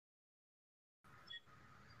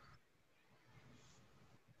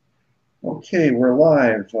Okay, we're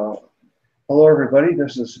live. Hello, everybody.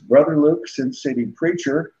 This is Brother Luke, Sin City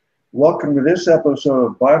Preacher. Welcome to this episode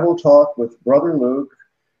of Bible Talk with Brother Luke.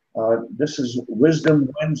 This is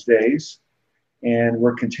Wisdom Wednesdays, and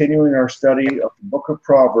we're continuing our study of the book of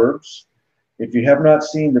Proverbs. If you have not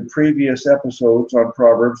seen the previous episodes on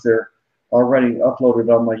Proverbs, they're already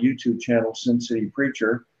uploaded on my YouTube channel, Sin City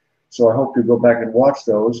Preacher. So I hope you go back and watch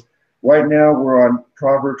those. Right now, we're on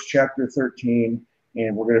Proverbs chapter 13.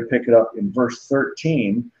 And we're going to pick it up in verse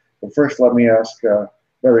 13. But first, let me ask Brother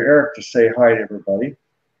Eric to say hi to everybody.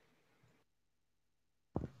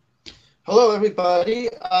 Hello, everybody.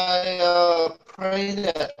 I pray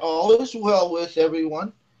that all is well with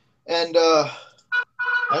everyone. And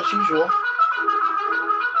as usual,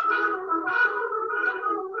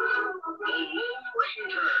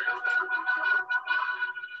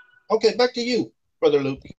 okay, back to you, Brother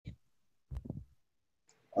Luke.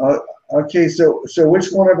 Okay, so which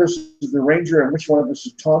one of us is the Ranger and which one of us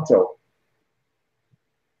is Tonto?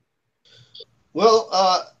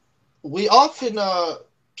 Well, we often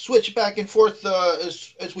switch back and forth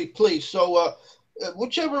as we please. So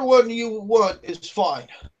whichever one you want is fine.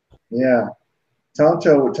 Yeah,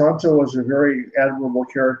 Tonto was a very admirable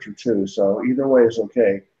character too. So either way is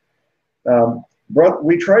okay.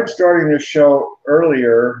 We tried starting this show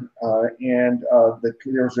earlier, and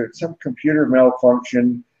there was some computer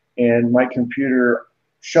malfunction. And my computer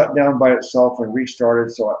shut down by itself and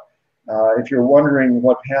restarted. So if you're wondering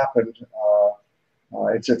what happened,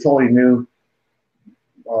 it's a totally new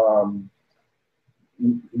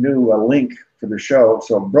link for the show.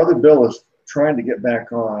 So Brother Bill is trying to get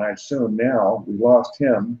back on, I assume now. We lost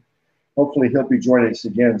him. Hopefully he'll be joining us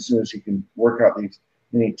again as soon as he can work out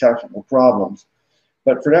any technical problems.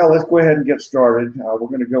 But for now, let's go ahead and get started. We're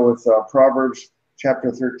going to go with Proverbs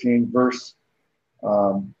chapter 13, verse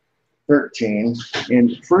 13.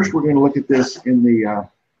 And first we're going to look at this in the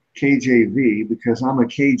KJV because I'm a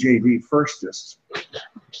KJV firstist.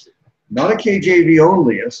 Not a KJV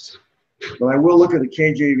onlyist, but I will look at the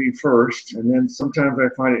KJV first, and then sometimes I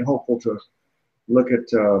find it helpful to look at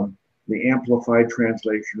the Amplified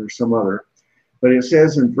translation or some other. But it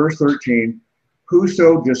says in verse 13,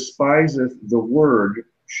 "Whoso despiseth the word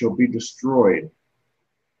shall be destroyed,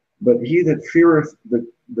 but he that feareth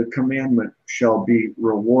the commandment shall be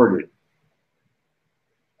rewarded."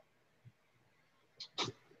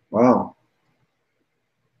 Wow.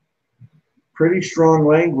 Pretty strong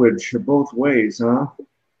language both ways, huh?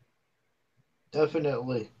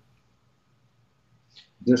 Definitely.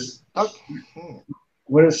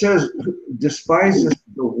 When it says despises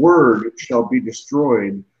the word shall be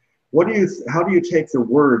destroyed, how do you take the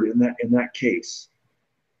word in that case?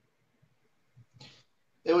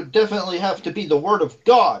 It would definitely have to be the word of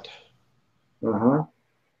God. Uh-huh.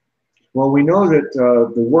 Well, we know that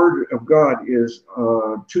the word of God is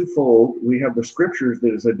twofold. We have the scriptures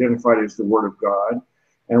that is identified as the word of God,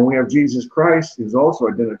 and we have Jesus Christ who's also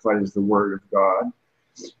identified as the word of God.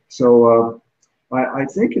 So I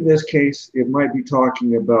think in this case it might be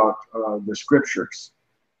talking about the scriptures.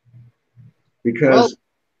 Because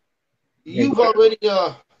you've already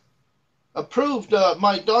approved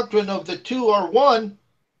my doctrine of the two are one,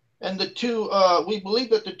 and the two, we believe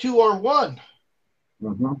that the two are one.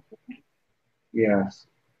 Mm-hmm. Yes.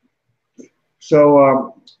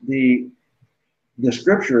 So the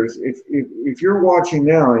scriptures, if you're watching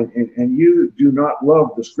now and you do not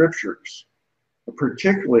love the scriptures,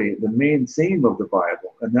 particularly the main theme of the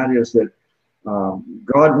Bible, and that is that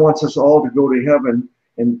God wants us all to go to heaven,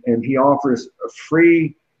 and He offers a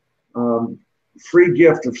free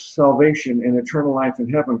gift of salvation and eternal life in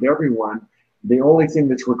heaven to everyone. The only thing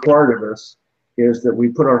that's required of us is that we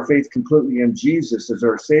put our faith completely in Jesus as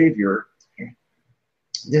our Savior.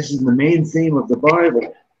 This is the main theme of the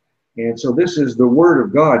Bible. And so this is the Word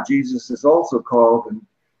of God. Jesus is also called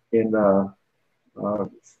in the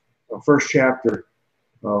first chapter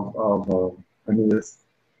of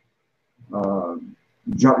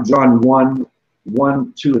John 1,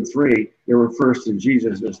 2, and 3. It refers to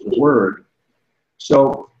Jesus as the Word.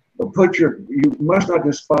 So you must not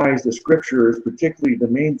despise the scriptures, particularly the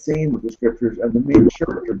main theme of the scriptures and the main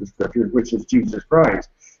character of the scriptures, which is Jesus Christ.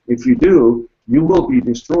 If you do, you will be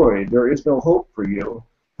destroyed. There is no hope for you.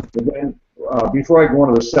 And then, before I go on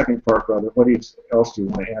to the second part, brother, what else do you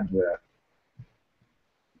want to add to that?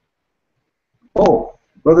 Oh,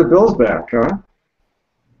 Brother Bill's back, huh?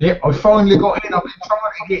 Yeah, I finally got in. I've been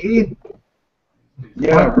trying to get in.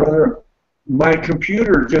 Yeah, brother. My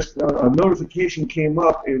computer just a notification came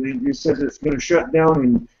up and it says it's going to shut down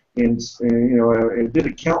and it did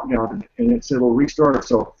a countdown and it said it'll restart.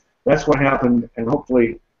 So that's what happened, and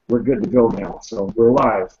hopefully we're good to go now. So we're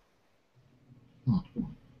live.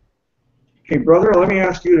 Okay, brother, let me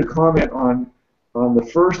ask you to comment on the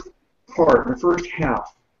first part, the first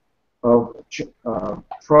half of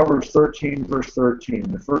Proverbs 13, verse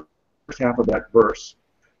 13, the first half of that verse.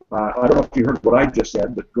 I don't know if you heard what I just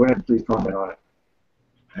said, but go ahead and please comment on it.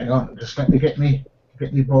 Hang on, just let me get me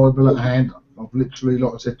Bible at hand. I've literally,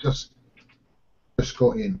 like I said, just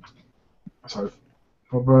got in. So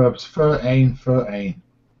Proverbs 13:13.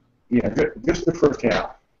 Yeah, just the first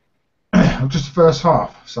half. Just the first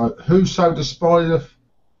half. So whoso despiseth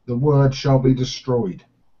the word shall be destroyed.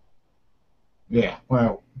 Yeah,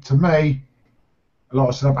 well, to me, like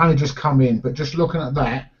I said, I've only just come in, but just looking at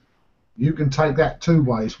that, you can take that two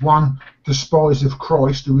ways. One, despise of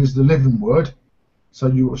Christ, who is the living word. So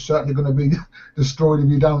you are certainly going to be destroyed if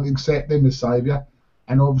you don't accept him as Saviour.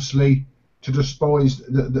 And obviously, to despise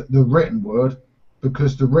the written word,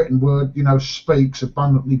 because the written word, speaks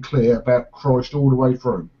abundantly clear about Christ all the way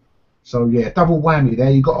through. So yeah, double whammy there.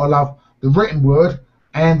 You've got to love the written word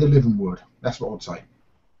and the living word. That's what I'd say.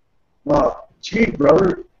 Well, gee,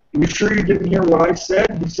 brother, you sure you didn't hear what I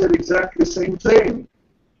said? You said exactly the same thing.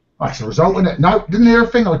 That's the result, isn't it? No, didn't hear a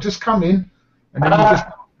thing. I just come in, and then you just.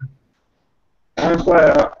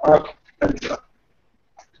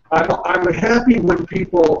 I'm happy when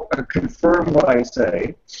people confirm what I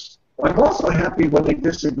say. I'm also happy when they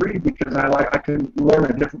disagree because I can learn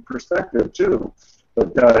a different perspective too.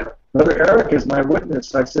 But Brother Eric is my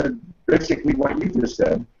witness. I said basically what you just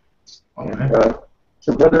said. And,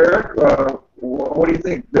 so Brother Eric, what do you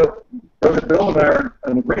think? Brother Bill and I are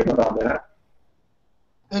in agreement on that.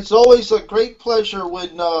 It's always a great pleasure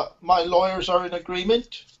when my lawyers are in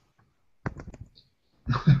agreement.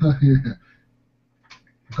 Yeah.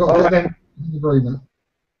 Got to get them in agreement.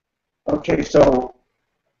 Okay, so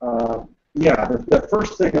yeah, the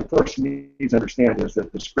first thing a person needs to understand is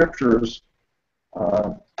that the scriptures,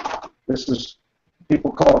 this is,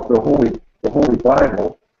 people call it the Holy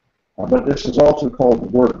Bible, but this is also called the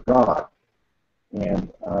Word of God,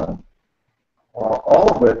 and all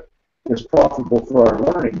of it is profitable for our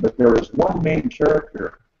learning. But there is one main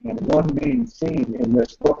character and one main theme in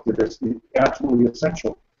this book that is absolutely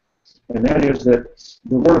essential, and that is that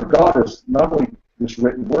the Word of God is not only this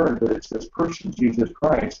written word, but it's this person, Jesus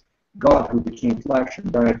Christ, God who became flesh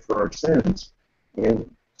and died for our sins. And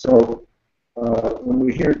so when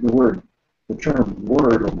we hear the term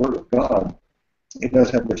word or word of God, it does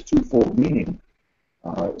have this twofold meaning.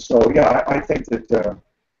 So yeah, I think that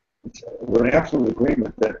we're in absolute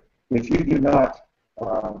agreement that if you do not,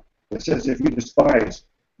 it says if you despise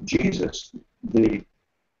Jesus, the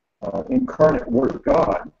incarnate Word of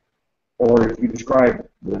God, or if you describe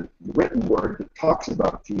the written word that talks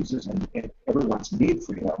about Jesus and everyone's need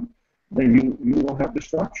for him, then you will have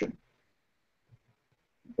destruction.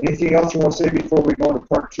 Anything else you want to say before we go into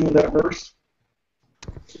part 2 of that verse?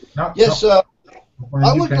 No, Yes, no.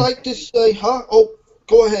 I would like to say, Oh,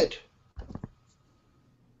 go ahead.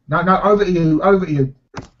 No, over to you.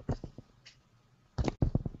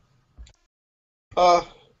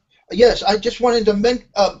 Yes, I just wanted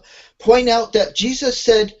to point out that Jesus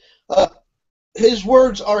said his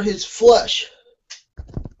words are his flesh.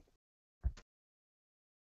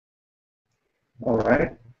 All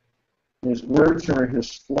right. His words are his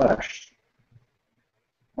flesh.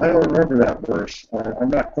 I don't remember that verse. I'm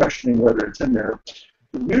not questioning whether it's in there.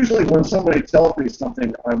 Usually when somebody tells me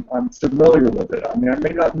something, I'm familiar with it. I mean, I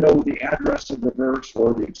may not know the address of the verse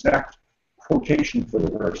or the exact quotation for the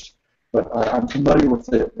verse, but I'm familiar with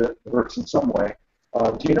the verse in some way.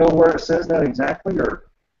 Do you know where it says that exactly? Or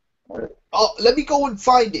Let me go and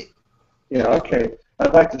find it. Yeah, okay.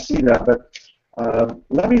 I'd like to see that, but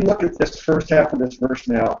let me look at this first half of this verse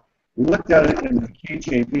now. We looked at it in the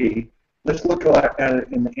KJV. Let's look at it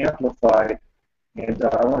in the Amplified, and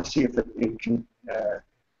I want to see if it can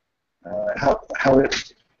how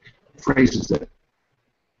it phrases it.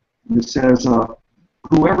 It says,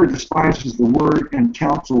 "Whoever despises the word and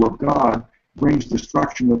counsel of God brings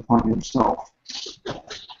destruction upon himself."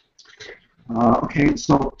 Okay,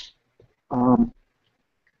 so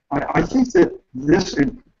I think that this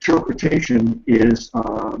interpretation is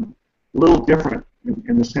a little different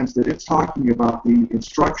in the sense that it's talking about the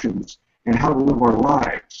instructions and how to live our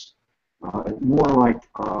lives, more like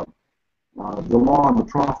the law and the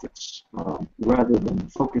prophets, rather than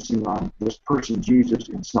focusing on this person, Jesus,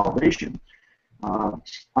 in salvation.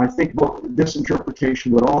 I think this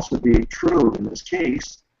interpretation would also be true in this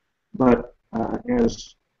case, but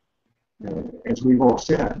as we've all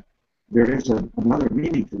said, there is another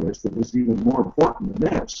meaning to this that is even more important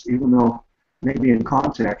than this, even though maybe in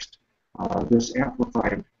context this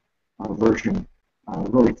amplified version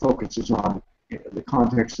really focuses on the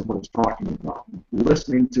context of what it's talking about.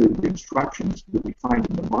 Listening to the instructions that we find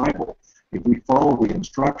in the Bible, if we follow the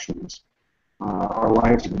instructions, our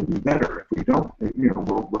lives are going to be better. If we don't,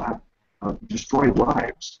 we'll have destroyed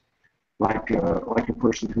lives, like a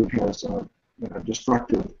person who has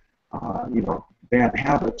destructive, bad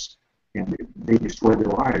habits, and they destroy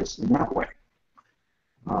their lives in that way.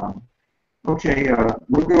 Okay,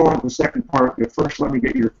 we'll go on to the second part, but first let me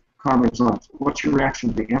get your comments on what's your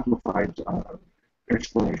reaction to the amplified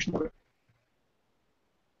explanation of it.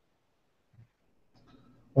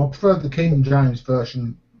 I prefer the King James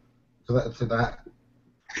version to that.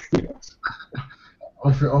 Yes.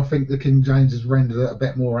 I think the King James has rendered it a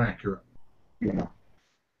bit more accurate. Yeah.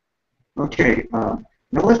 Okay, now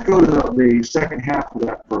let's go to the second half of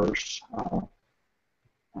that verse.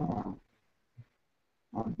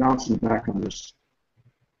 I'm bouncing back on this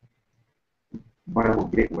Bible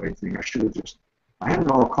Gateway thing. I had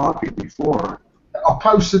it all copied before. I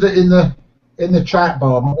posted it in the chat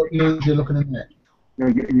bar. What news you're looking at?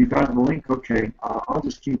 You got the link? Okay. I'll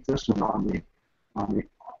just keep this one on the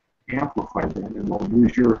Amplified then, and we'll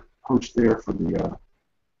use your post there for the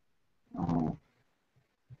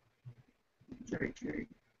JK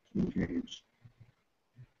King James.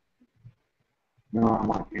 No, I'm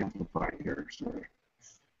on Amplified here.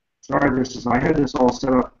 Sorry, I had this all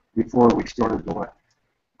set up before we started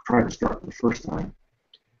try to start the first time.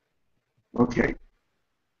 Okay.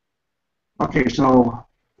 Okay, so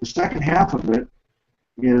the second half of it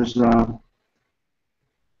is,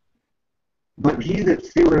 but he that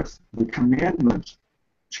feareth the commandment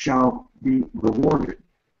shall be rewarded.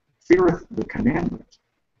 Feareth the commandment.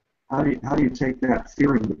 How do you take that,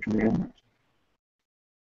 fearing the commandment?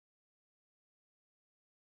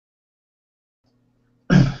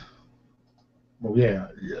 Well, yeah.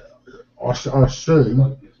 I assume,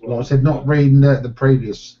 like I said, not reading the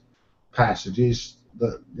previous passages,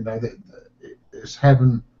 that that it's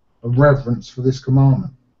having a reverence for this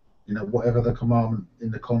commandment. Whatever the commandment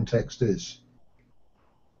in the context is.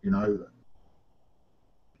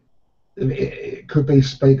 It could be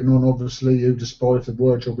speaking on, obviously, who despise the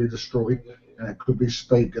word shall be destroyed, and it could be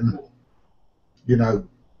speaking, to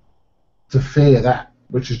fear that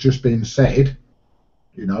which has just been said.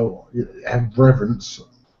 Have reverence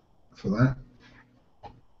for that.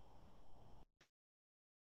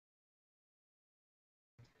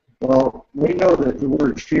 Well, we know that the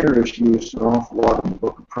word fear is used an awful lot in the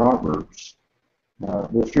book of Proverbs.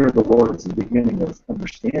 The fear of the Lord is the beginning of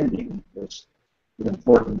understanding. It's an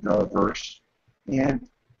important verse. And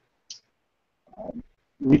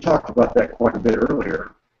we talked about that quite a bit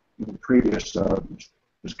earlier in the previous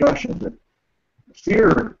discussion, that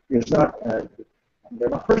fear is not,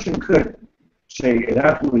 a person could say it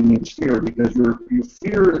absolutely means fear because you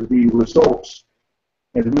fear the results.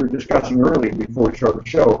 As we were discussing earlier before we started the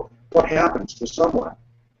show, what happens to someone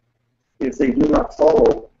if they do not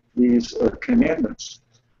follow these commandments,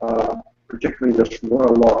 particularly this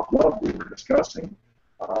royal law of love we were discussing?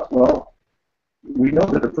 Well, we know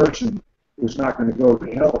that a person is not going to go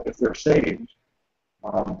to hell if they're saved,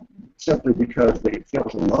 simply because they fail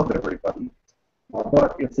to love everybody.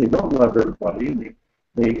 But if they don't love everybody,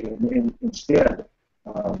 they instead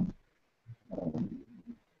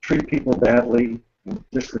treat people badly, and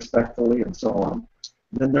disrespectfully, and so on,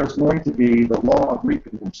 then there's going to be the law of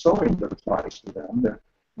reaping and sowing that applies to them.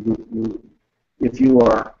 If you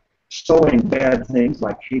are sowing bad things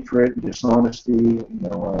like hatred, dishonesty,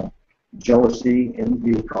 jealousy,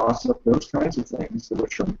 envy, gossip, those kinds of things,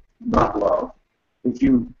 which are not love, if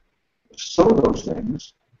you sow those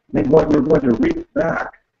things, then what you're going to reap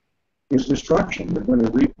back is destruction. You're going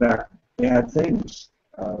to reap back bad things.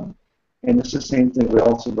 And it's the same thing we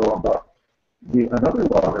also know about another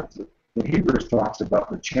law that the Hebrews talks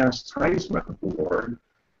about, the chastisement of the Lord.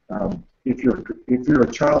 If you're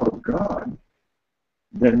a child of God,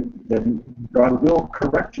 then God will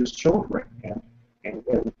correct His children, and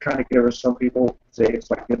kind of give us, some people say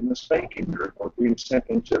it's like getting a spanking or being sent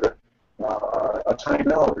into a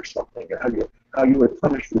timeout or something. How you would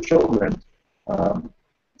punish the children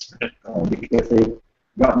if they've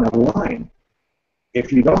gotten out of line.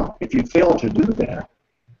 If you fail to do that,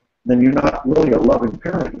 then you're not really a loving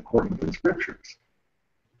parent according to the Scriptures.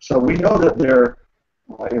 So we know that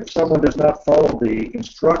if someone does not follow the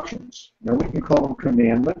instructions, we can call them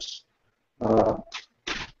commandments,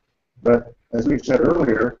 but as we said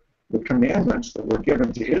earlier, the commandments that were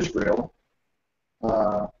given to Israel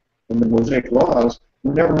in the Mosaic laws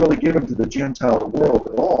were never really given to the Gentile world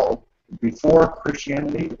at all before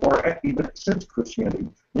Christianity or even since Christianity.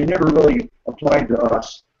 They never really applied to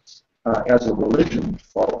us as a religion to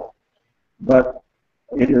follow. But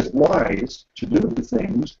it is wise to do the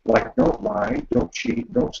things like don't lie, don't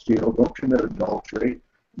cheat, don't steal, don't commit adultery,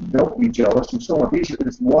 don't be jealous, and so on.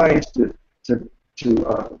 It's wise to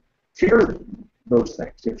fear those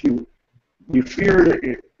things. If you fear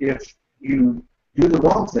that if you do the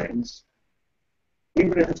wrong things,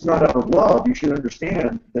 even if it's not out of love, you should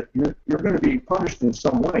understand that you're going to be punished in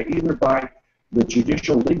some way, either by the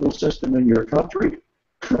judicial legal system in your country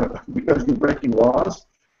because you're breaking laws,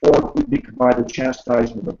 or by the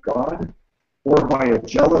chastisement of God, or by a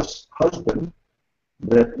jealous husband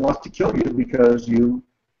that wants to kill you because you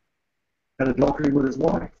had adultery with his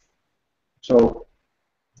wife. So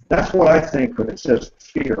that's what I think when it says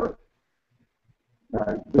fear.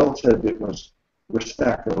 Bill said it was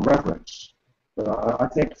respect or reverence. I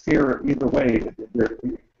think fear, either way,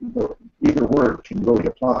 either word can really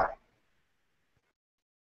apply.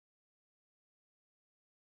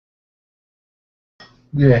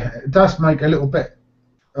 Yeah, it does make a little bit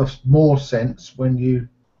of more sense when you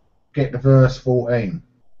get to verse 14.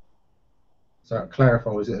 So it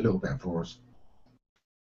clarifies it a little bit for us.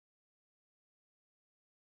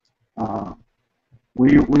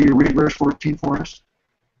 Will you read verse 14 for us?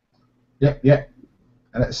 Yep.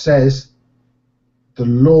 And it says, the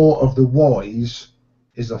law of the wise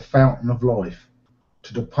is a fountain of life,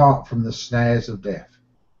 to depart from the snares of death.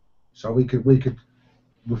 So we could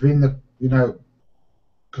within the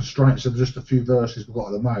constraints of just a few verses we've got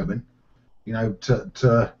at the moment,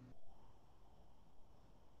 to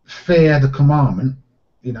fear the commandment,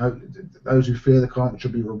 those who fear the commandment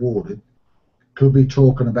should be rewarded, could be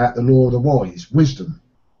talking about the law of the wise, wisdom,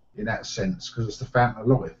 in that sense, because it's the fountain of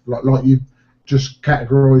life, like you just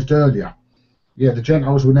categorized earlier. Yeah, the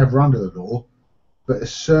Gentiles were never under the law, but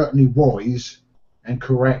it's certainly wise and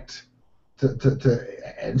correct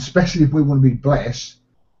and especially if we want to be blessed,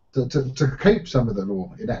 to keep some of the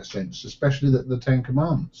law in that sense, especially the Ten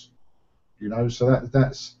Commandments. So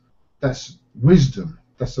that's wisdom.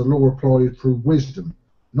 That's the law applied through wisdom,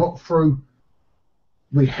 not through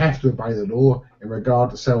we have to obey the law in regard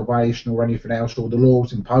to salvation or anything else, or the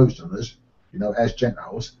laws imposed on us, as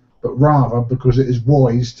Gentiles, but rather because it is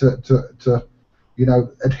wise to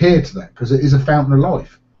adhere to that, because it is a fountain of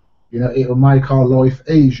life. It will make our life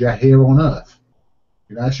easier here on earth.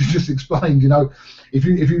 As you just explained, if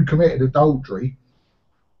you committed adultery,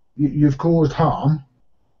 you've caused harm,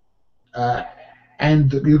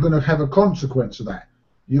 and you're going to have a consequence of that.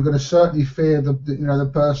 You're going to certainly fear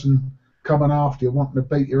the person coming after you wanting to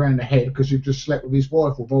beat you around the head because you've just slept with his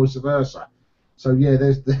wife, or vice versa. So yeah,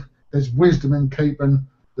 there's wisdom in keeping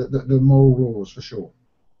the moral laws for sure.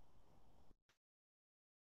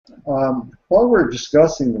 While we're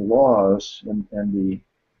discussing the laws and the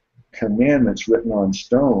commandments written on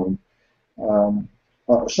stone,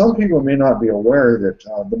 some people may not be aware that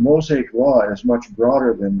the Mosaic Law is much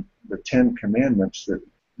broader than the 10 Commandments that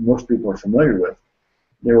most people are familiar with.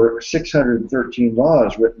 There were 613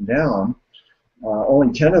 laws written down.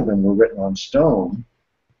 Only 10 of them were written on stone,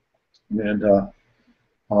 and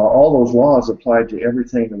all those laws applied to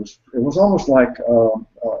everything. It was almost like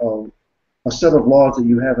a set of laws that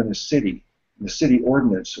you have in a city, the city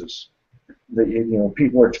ordinances that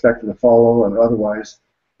people are expected to follow, and otherwise,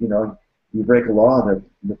 you break a law,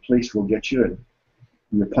 the police will get you and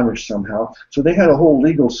you're punished somehow. So they had a whole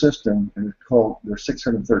legal system, and it's called their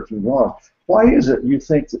 613 laws. Why is it you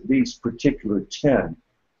think that these particular 10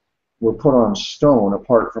 were put on stone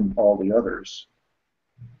apart from all the others?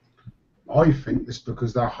 I think it's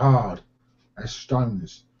because they're hard as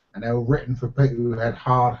stones, and they were written for people who had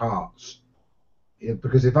hard hearts.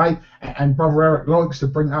 Because and Brother Eric likes to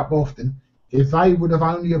bring it up often, if they would have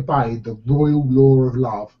only obeyed the royal law of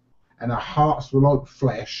love, and their hearts were like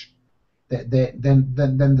flesh, then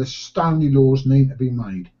the stony laws need to be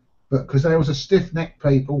made. But because they was a stiff-necked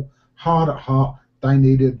people, hard at heart, they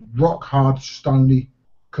needed rock-hard, stony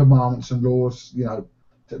commandments and laws,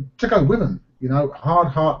 to go with them. Hard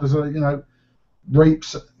heart does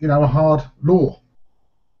reaps, a hard law.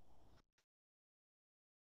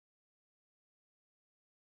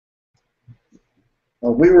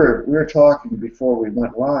 We were talking before we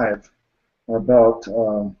went live about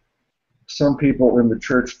some people in the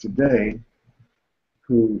church today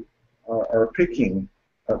who are picking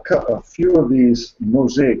a few of these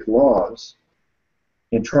Mosaic laws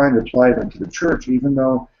and trying to apply them to the church, even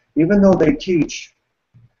though they teach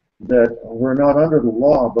that we're not under the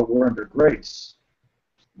law, but we're under grace.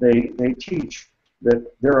 They teach that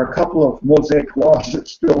there are a couple of Mosaic laws that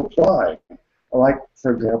still apply. Like,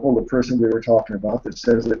 for example, the person we were talking about that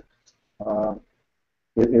says that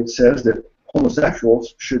it says that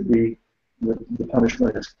homosexuals should be, the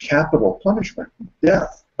punishment is capital punishment,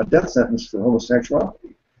 death, a death sentence for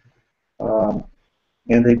homosexuality.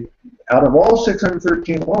 And they, out of all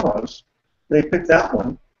 613 laws, they pick that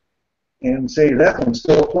one and say that one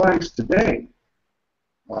still applies today.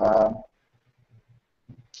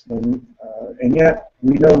 And yet,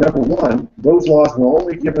 we know, number one, those laws were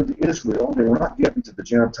only given to Israel. They were not given to the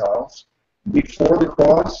Gentiles. Before the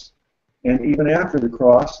cross, and even after the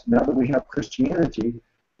cross, now that we have Christianity,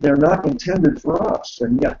 they're not intended for us.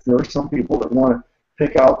 And yet, there are some people that want to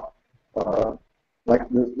pick out, like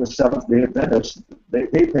the Seventh-day Adventists, they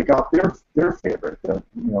pick out their favorite,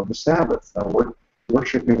 the Sabbath.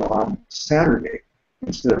 Worshiping on Saturday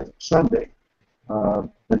instead of Sunday. And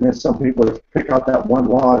then some people pick out that one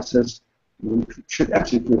law that says you should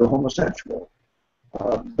execute a homosexual.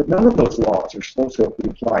 But none of those laws are supposed to be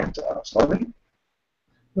applied to us, are they?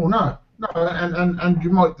 Well, no, and you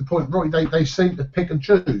make the point right. They seem to pick and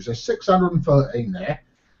choose. There's 613 there,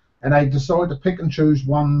 and they decide to pick and choose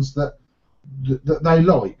ones that they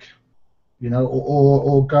like,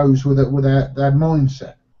 or goes with their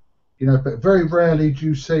mindset. But very rarely do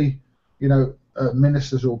you see,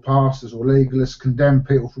 ministers or pastors or legalists condemn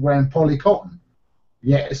people for wearing polycotton.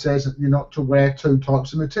 Yet it says that you're not to wear two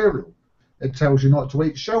types of material. It tells you not to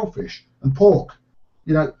eat shellfish and pork.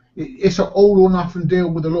 It's an all or nothing deal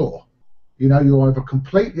with the law. You're either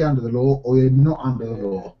completely under the law or you're not under the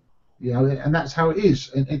law. And that's how it is.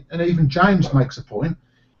 And even James makes a point.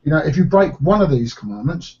 If you break one of these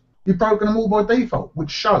commandments, you've broken them all by default, which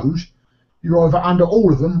shows you're either under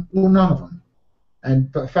all of them or none of them.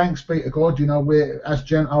 But thanks be to God, we're, as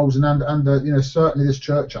Gentiles and under certainly this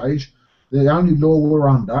church age, the only law we're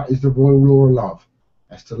under is the royal law of love.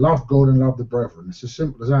 That's to love God and love the brethren. It's as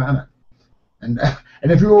simple as that, isn't it?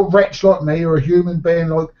 And if you're a wretch like me, or a human being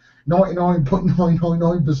like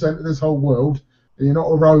 99.999% of this whole world, and you're not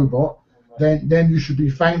a robot, then you should be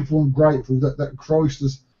thankful and grateful that Christ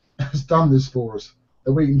has done this for us,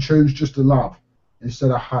 that we can choose just to love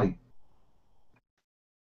instead of hate.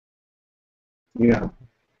 Yeah.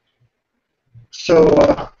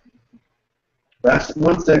 So that's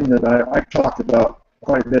one thing that I've talked about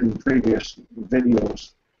quite a bit in previous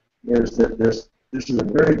videos, is that this is a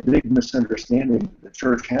very big misunderstanding the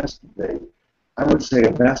church has today. I would say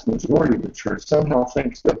a vast majority of the church somehow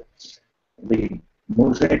thinks that the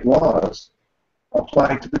Mosaic laws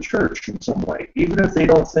apply to the church in some way. Even if they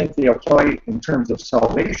don't think they apply in terms of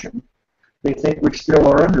salvation, they think we still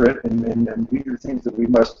are under it, and these are things that we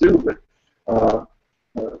must do. But the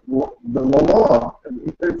law,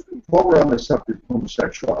 while we're on the subject of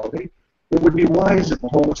homosexuality, it would be wise if a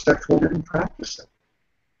homosexual didn't practice it.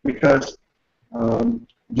 Because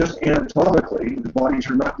just anatomically, the bodies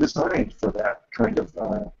are not designed for that kind of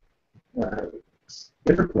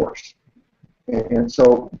intercourse. And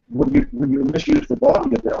so when you misuse the body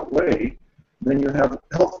in that way, then you have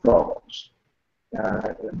health problems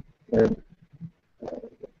and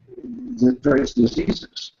various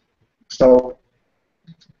diseases. So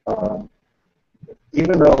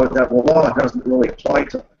even though that law doesn't really apply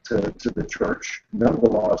to the church, none of the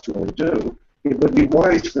laws really do, it would be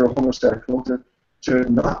wise for a homosexual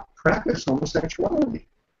to not practice homosexuality.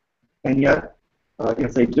 And yet,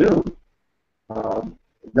 if they do,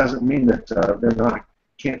 it doesn't mean that they're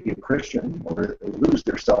can't be a Christian or they lose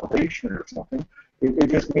their salvation or something.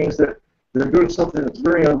 It just means that they're doing something that's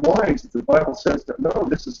very unwise. The Bible says that no,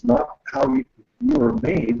 this is not how you were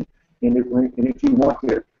made, and if you want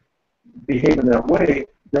to behave in that way,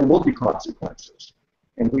 there will be consequences.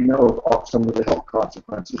 And we know of some of the health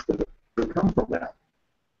consequences that come from that.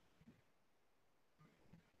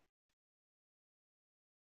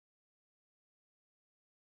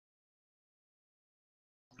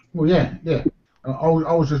 Well, yeah. I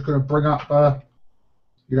was just going to bring up,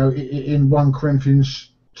 in 1 Corinthians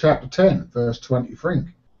chapter 10, verse 23,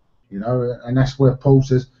 and that's where Paul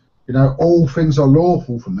says, all things are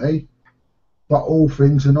lawful for me, but all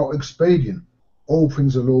things are not expedient. All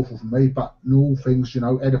things are lawful for me, but all things,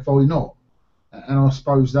 edify not. And I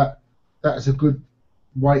suppose that is a good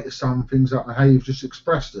way to sum things up and how you've just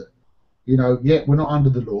expressed it. Yet we're not under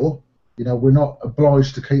the law. We're not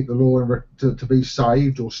obliged to keep the law and to be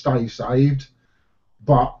saved or stay saved,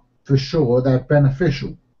 but for sure they're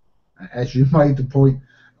beneficial. As you made the point,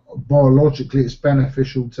 biologically it's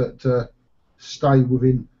beneficial to stay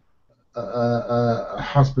within a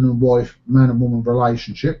husband and wife, man and woman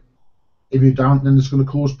relationship. If you don't, then it's going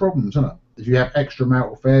to cause problems, isn't it? If you have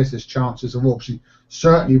extramarital affairs, there's chances of obviously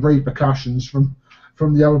certainly repercussions from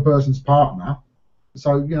the other person's partner.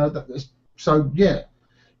 So yeah.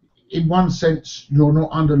 In one sense, you're not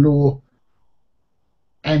under law,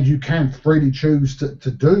 and you can freely choose to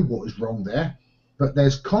do what is wrong there, but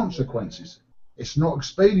there's consequences. It's not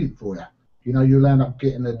expedient for you. You know, you'll end up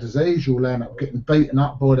getting a disease, you'll end up getting beaten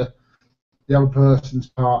up by the other person's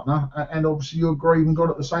partner, and obviously you're grieving God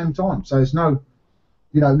at the same time. So there's no,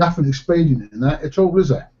 you know, nothing expedient in that at all, is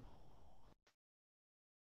there?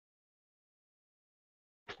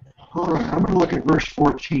 All right, I'm going to look at verse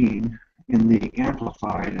 14 in the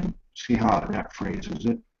Amplified and see how that phrases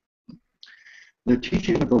it. The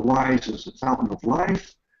teaching of the wise is the fountain of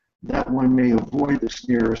life, that one may avoid the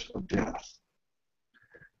snares of death.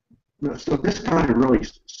 So this kind of really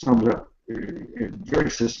sums up very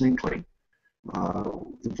succinctly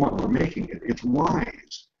the point we're making. It's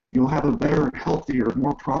wise. You'll have a better, healthier,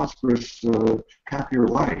 more prosperous, happier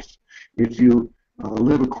life if you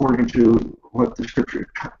live according to what the Scripture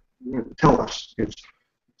tell us. It's,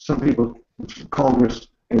 some people call this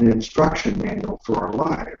an instruction manual for our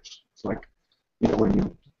lives. It's like, you know, when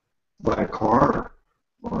you buy a car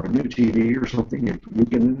or a new TV or something, you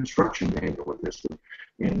get an instruction manual with this,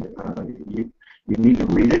 and you need to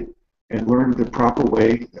read it and learn the proper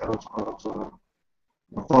way of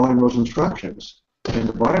following those instructions. In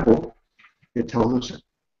the Bible, it tells us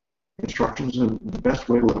instructions and the best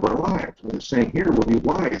way to live our lives. And it's saying here, will be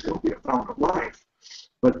wise, it will be a fountain of life.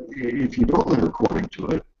 But if you don't live according to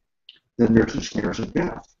it, then there's the snares of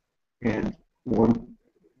death. And one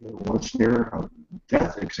snare of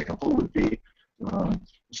death example would be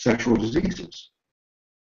sexual diseases.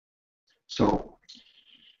 So,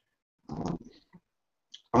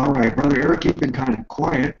 all right, Brother Eric, you've been kind of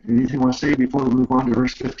quiet. Anything you want to say before we move on to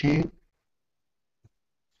verse 15?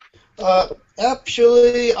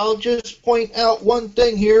 Actually, I'll just point out one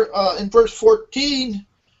thing here. In verse 14,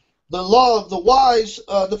 the law of the wise,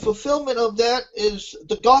 the fulfillment of that is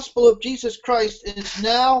the gospel of Jesus Christ is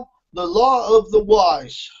now the law of the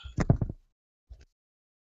wise.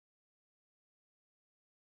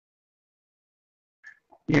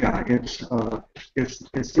 Yeah, it's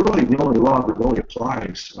really the only law that really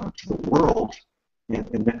applies to the world, and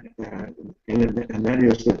that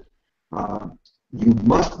is that you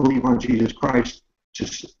must believe on Jesus Christ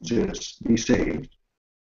to be saved,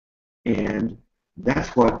 and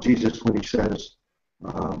that's what Jesus, when he says,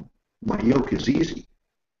 "My yoke is easy,"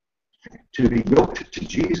 to be yoked to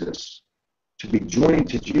Jesus, to be joined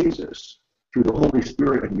to Jesus through the Holy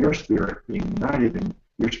Spirit and your spirit being united and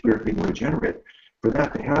your spirit being regenerate. For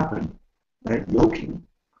that to happen, that yoking,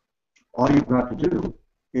 all you've got to do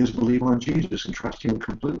is believe on Jesus and trust him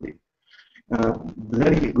completely.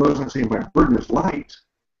 Then he goes on saying, my burden is light.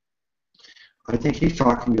 I think he's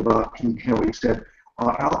talking about how he said,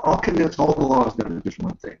 I'll condense all the laws down to just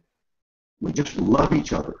one thing. We just love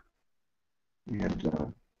each other. And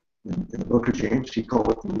in the book of James, he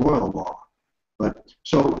called it the royal law. But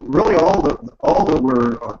so really all that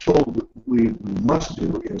we're told we must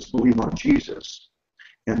do is believe on Jesus.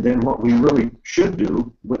 And then what we really should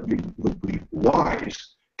do would be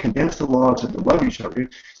wise, condense the laws and to love each other.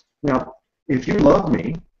 Now, if you love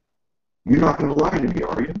me, you're not going to lie to me,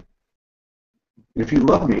 are you? If you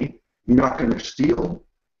love me, you're not going to steal.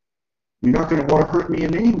 You're not going to want to hurt me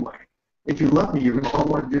in any way. If you love me, you're going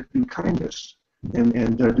to want to do kindness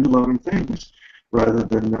and do loving things rather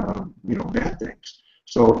than bad things.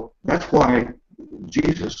 So that's why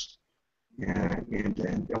Jesus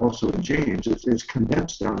and also in James it's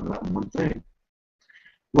condensed down to that one thing.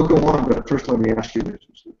 We'll go on, but first let me ask you to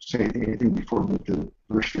say anything before we move to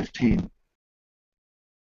verse 15.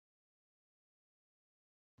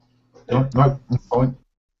 No, fine.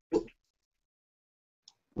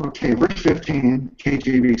 Okay, verse 15,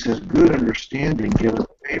 KJV says, good understanding giveth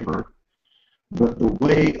favor, but the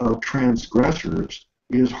way of transgressors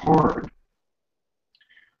is hard.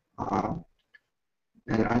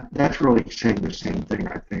 And that's really saying the same thing,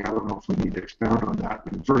 I think. I don't know if we need to expound on that.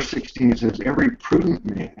 But in verse 16 it says, every prudent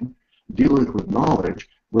man dealeth with knowledge,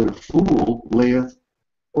 but a fool layeth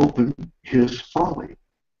open his folly.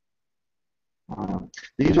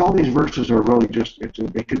 All these verses are really just,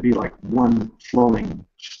 they could be like one flowing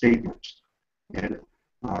statement. And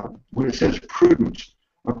when it says prudent,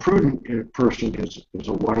 a prudent person is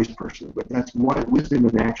a wise person, but that's wisdom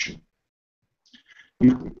in action.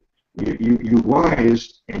 You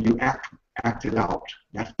wise and you act it out.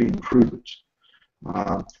 That's being prudent.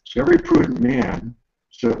 So every prudent man,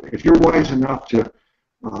 so if you're wise enough to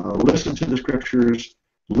listen to the scriptures,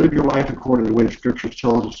 live your life according to the way the scriptures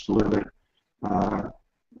tells us to live it,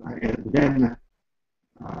 and then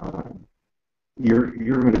you're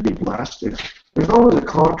going to be blessed. There's always a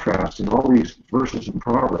contrast in all these verses in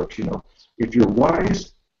Proverbs. If you're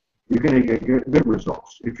wise, you're going to get good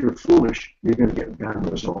results. If you're foolish, you're going to get bad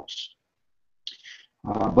results.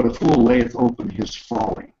 But a fool layeth open his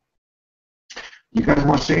folly. You guys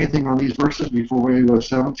want to say anything on these verses before we go to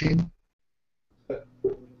 17?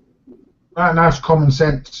 No, it's common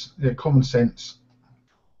sense. Yeah, common sense.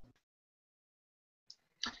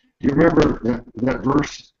 Do you remember that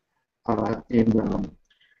verse in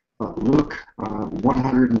Luke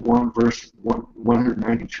 101, verse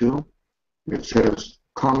 192? It says,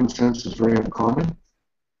 common sense is very uncommon.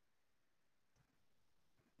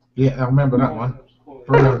 Yeah, I remember that one.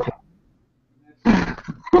 Very uncommon.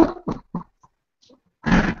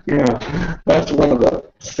 Yeah, that's one of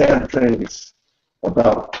the sad things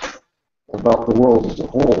about the world as a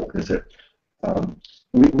whole, is that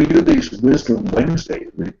we do these Wisdom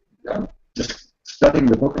Wednesdays. I'm just studying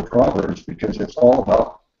the book of Proverbs because it's all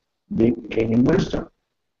about gaining wisdom.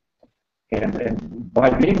 And by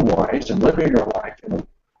being wise and living our life in a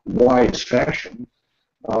wise fashion,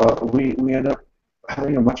 we end up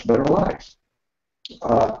having a much better life.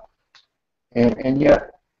 And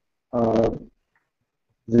yet,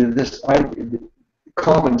 this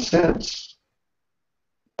common sense,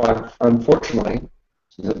 unfortunately,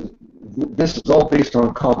 this is all based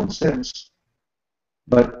on common sense,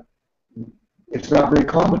 but it's not very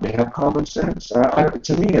common to have common sense.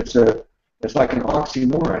 To me, it's like an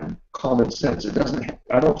oxymoron. Common sense. It doesn't.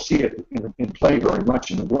 I don't see it in play very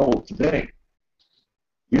much in the world today.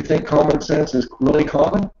 You think common sense is really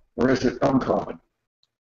common, or is it uncommon?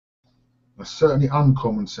 It's certainly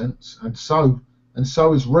uncommon sense, and so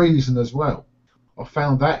is reason as well. I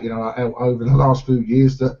found that, over the last few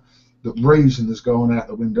years, that reason has gone out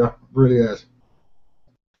the window. Really has.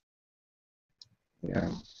 Yeah.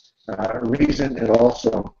 Reason and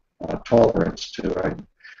also tolerance too.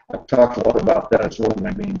 I've talked a lot about that as one of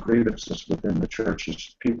my main grievances within the church,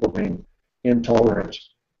 is people being intolerant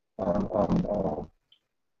on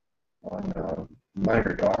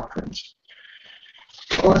minor doctrines.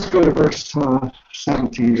 Well, let's go to verse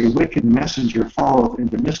 17. A wicked messenger falleth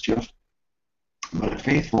into mischief, but a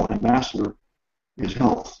faithful ambassador is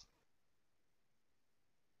health.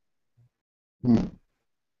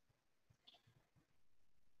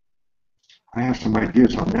 I have some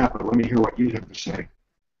ideas on that, but let me hear what you have to say.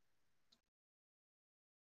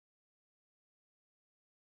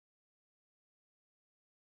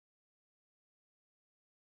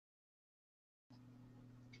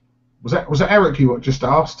 Was that Eric you just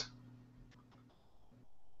asked?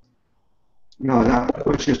 No, that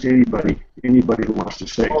was just anybody who wants to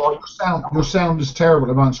say. Oh, your sound is terrible at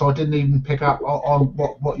the moment, so I didn't even pick up on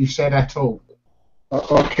what you said at all.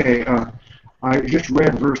 Okay, I just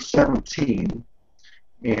read verse 17,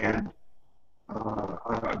 and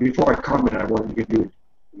before I comment, I want to give you,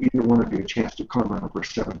 either one of you, a chance to comment on verse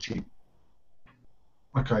 17.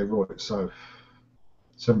 Okay, right. So,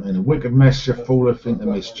 17. A wicked messenger falleth into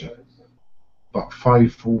mischief, but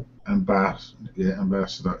faithful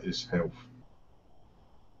ambassador is health.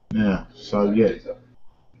 Yeah. So yeah,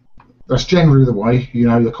 that's generally the way.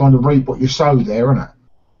 You kind of reap what you sow there, isn't it?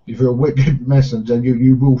 If you're a wicked messenger,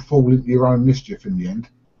 you will fall into your own mischief in the end.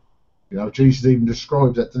 Jesus even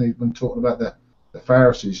describes that, didn't he, when talking about the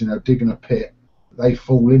Pharisees, digging a pit, they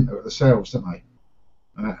fall into it themselves, don't they?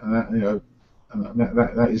 And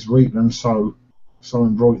that is reaping and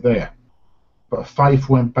sowing right there. But a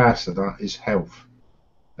faithful ambassador is health.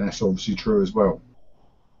 That's obviously true as well.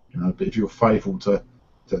 But if you're faithful to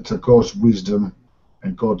God's wisdom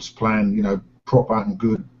and God's plan, proper and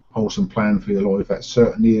good, wholesome plan for your life, that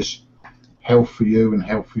certainly is health for you and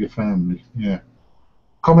health for your family. Yeah.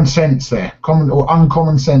 Common sense there. Common or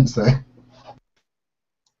uncommon sense there.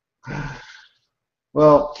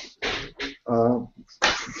 Well,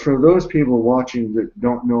 for those people watching that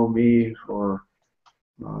don't know me or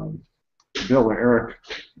Bill and Eric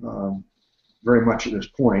very much at this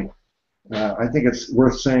point, I think it's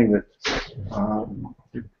worth saying that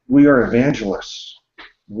we are evangelists.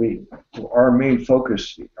 Our main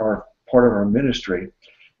focus, our part of our ministry,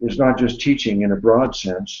 is not just teaching in a broad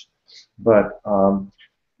sense, but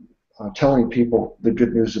telling people the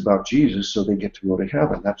good news about Jesus so they get to go to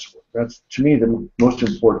heaven. That's to me the most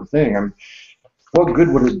important thing. I mean, what good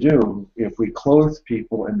would it do if we clothed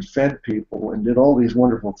people and fed people and did all these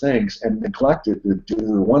wonderful things and neglected to do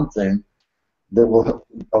the one thing that will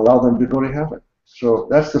allow them to go to heaven? So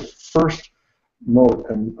that's the first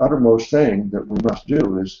and uttermost thing that we must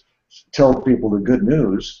do, is tell people the good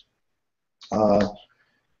news.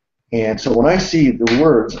 And so when I see the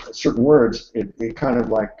words, certain words, it kind of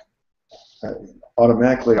like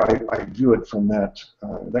automatically I view it from that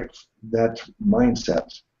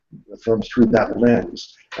mindset, through that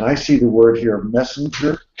lens. And I see the word here,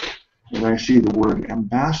 messenger, and I see the word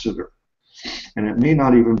ambassador. And it may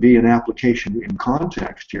not even be an application in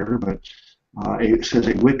context here, but it says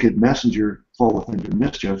a wicked messenger falleth into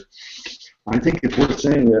mischief. I think it's worth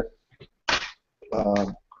saying that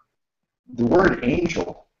the word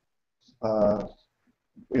angel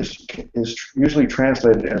is usually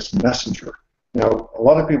translated as messenger. Now, a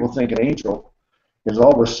lot of people think an angel is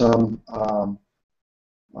always some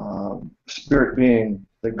spirit being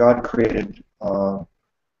that God created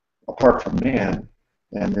apart from man,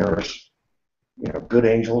 and there's good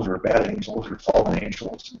angels or bad angels or fallen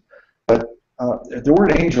angels. But the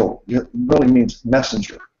word angel really means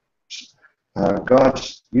messenger. God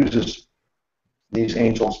uses these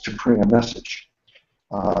angels to bring a message.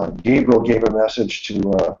 Gabriel gave a message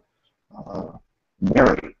to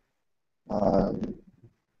Mary.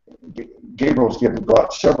 Gabriel's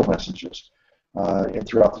brought several messages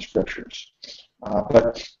throughout the scriptures.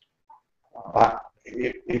 But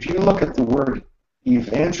if you look at the word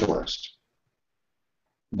evangelist,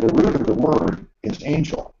 the root of the word is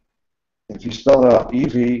angel. If you spell it out,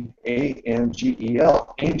 E-V-A-N-G-E-L,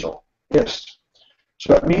 angel, ist.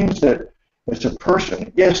 So it means that it's a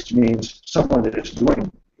person. Ist means someone that is doing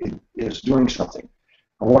something.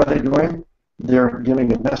 And what are they doing? They're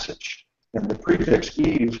giving a message. And the prefix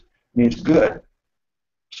Eve means good.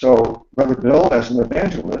 So, Brother Bill, as an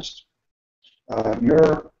evangelist,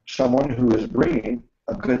 you're someone who is bringing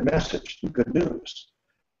a good message, the good news.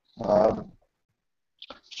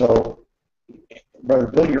 So, Brother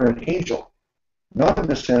Bill, you're an angel. Not in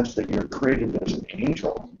the sense that you're created as an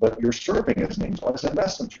angel, but you're serving as an angel, as a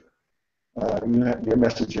messenger. Your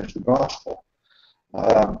message is the gospel.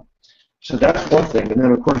 So that's one thing. And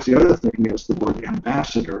then, of course, the other thing is the word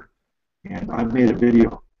ambassador. And I've made a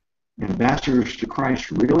video, ambassadors to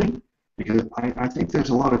Christ, really? Because I think there's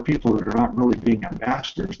a lot of people that are not really being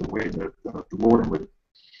ambassadors the way that the Lord would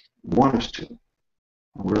want us to.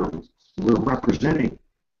 We're representing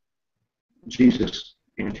Jesus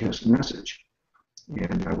and his message.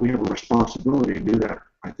 And we have a responsibility to do that,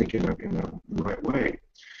 I think, in the right way.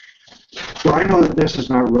 So I know that this is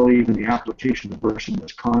not really even the application of the verse in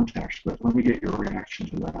this context, but let me get your reaction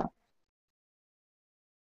to that.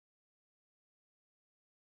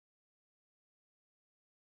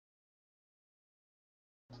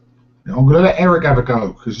 I'm going to let Eric have a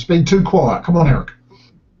go because it's been too quiet. Come on, Eric.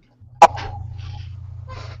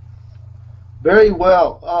 Very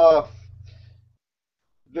well.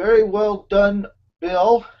 Very well done,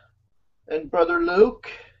 Bill and Brother Luke.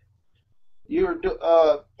 You're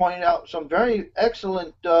pointing out some very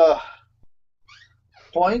excellent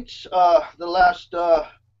points the last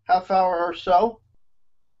half hour or so.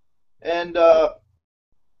 And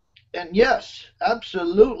yes,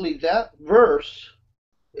 absolutely, that verse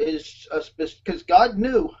is because God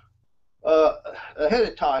knew ahead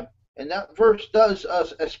of time, and that verse does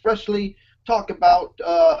especially talk about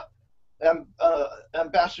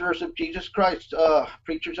ambassadors of Jesus Christ,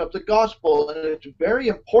 preachers of the gospel, and it's very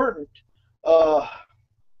important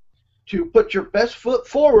to put your best foot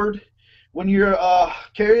forward when you're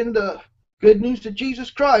carrying the good news of Jesus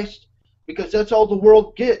Christ, because that's all the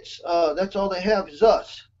world gets. That's all they have is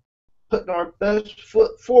us putting our best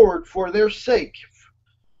foot forward for their sake.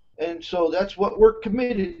 And so that's what we're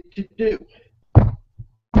committed to do.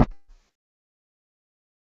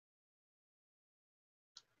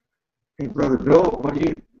 Hey, Brother Bill, what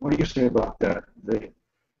do you say about that?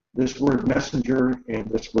 This word messenger and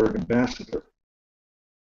this word ambassador.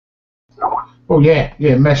 Oh yeah,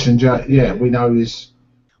 messenger. Yeah, we know is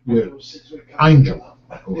angel,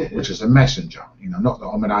 which is a messenger. Not that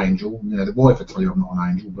I'm an angel. The wife will tell you I'm not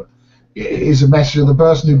an angel, but it is a messenger, the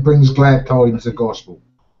person who brings glad tidings of the gospel.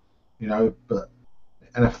 But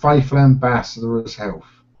and a faithful ambassador is health.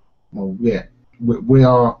 Well, yeah, we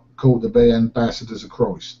are called to be ambassadors of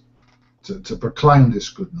Christ, to proclaim this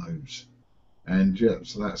good news. And yeah,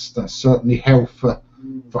 so that's certainly health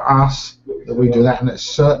for us that we do that, and it's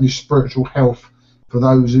certainly spiritual health for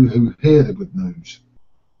those who hear the good news.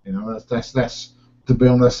 That's to be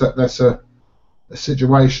honest, that's a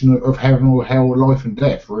situation of heaven or hell, life and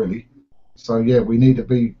death, really. So yeah, we need to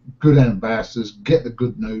be good ambassadors, get the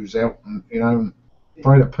good news out, and and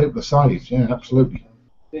pray that people are saved. Yeah, absolutely.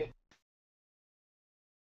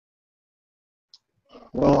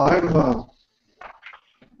 Well,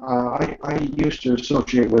 I used to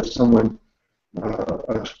associate with someone,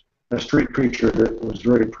 a street preacher that was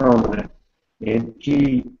very prominent, and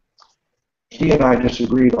he and I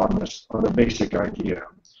disagreed on a basic idea.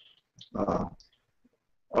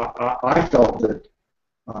 I felt that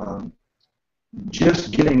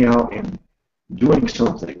just getting out and doing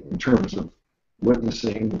something in terms of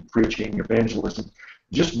witnessing, preaching, evangelism,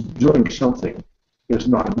 just doing something is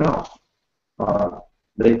not enough.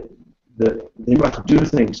 They must do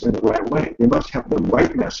things in the right way. They must have the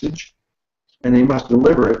right message, and they must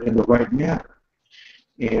deliver it in the right manner.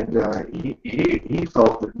 And he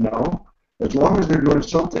felt that no, as long as they're doing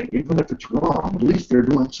something, even if it's wrong, at least they're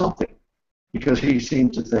doing something. Because he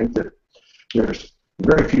seems to think that there's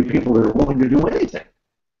very few people that are willing to do anything.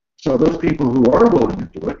 So those people who are willing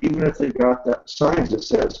to do it, even if they've got that sign that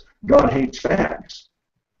says, God hates fags,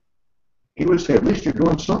 he would say, at least you're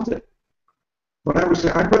doing something. But I would say,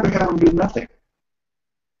 I'd rather have them do nothing.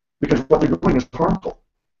 Because what they're doing is harmful.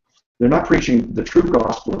 They're not preaching the true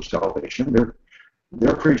gospel of salvation.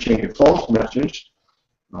 They're preaching a false message,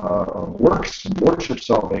 works of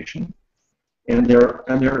salvation, and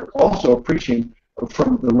they're also preaching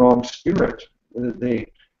from the wrong spirit.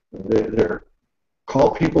 They're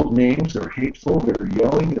call people names. They're hateful. They're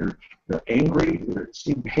yelling. They're angry. They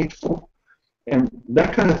seem hateful, and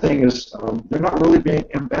that kind of thing is they're not really being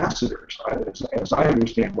ambassadors. As I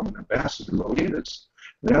understand what an ambassador really is,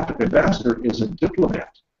 the ambassador is a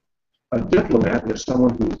diplomat. A diplomat is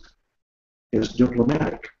someone who is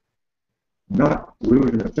diplomatic, not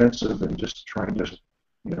rude and offensive and just trying to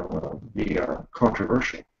be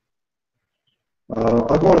controversial.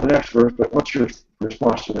 I'll go on to the next verse, but what's your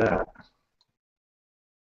response to that?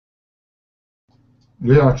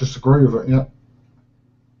 Yeah, I just agree with it, yeah.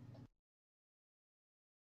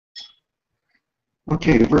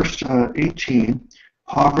 Okay, verse 18.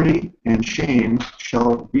 Poverty and shame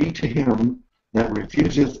shall be to him that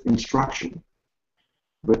refuseth instruction,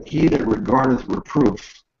 but he that regardeth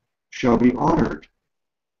reproof shall be honored.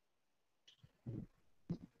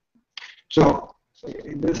 So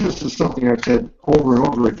this is something I've said over and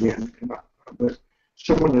over again, but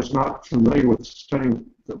someone that's not familiar with studying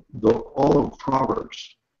all of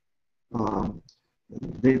Proverbs,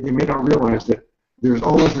 they may not realize that there's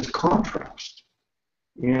always this contrast.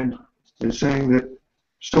 And they're saying that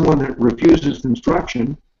someone that refuses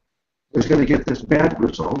instruction is going to get this bad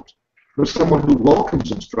result, but someone who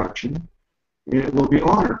welcomes instruction, it will be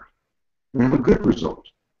honored and have a good result.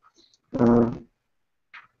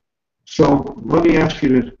 So let me ask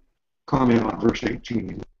you to comment on verse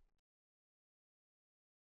 18.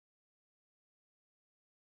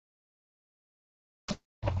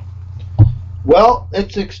 Well,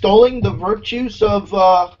 it's extolling the virtues of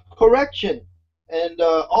correction. And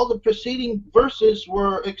all the preceding verses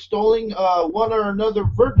were extolling one or another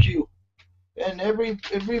virtue. And every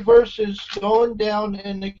verse is going down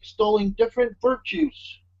and extolling different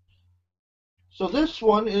virtues. So this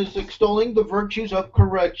one is extolling the virtues of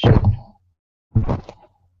correction.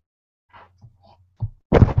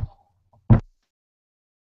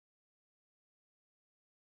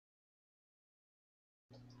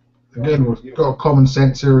 Again, we've got common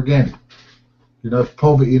sense here again.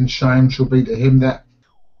 Poverty and shame shall be to him that,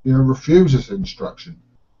 refuses instruction.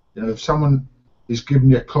 If someone is giving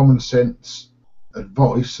you common sense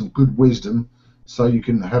advice and good wisdom so you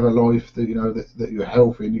can have a life that, that you're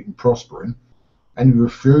healthy and you can prosper in, and you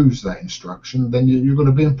refuse that instruction, then you're going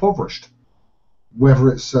to be impoverished.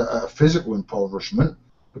 Whether it's a physical impoverishment,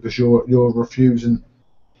 because you're refusing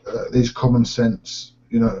these common sense,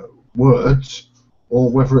 words, or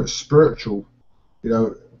whether it's spiritual,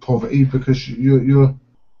 poverty, because you're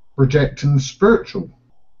rejecting spiritual,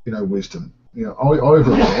 wisdom.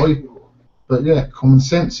 Either way, but yeah, common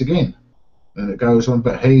sense again. And it goes on,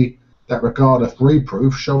 but he that regardeth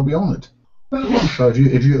reproof shall be honoured. So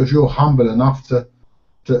if you're humble enough to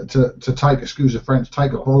take, excuse the French,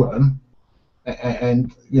 take a bulletin,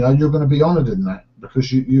 and you're going to be honoured in that,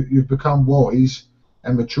 because you've become wise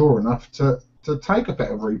and mature enough to take a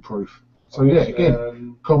bit of reproof. So yeah,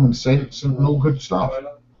 again, common sense and all good stuff.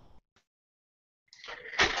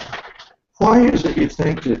 Why is it you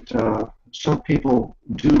think that some people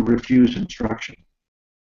do refuse instruction?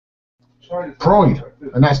 Pride,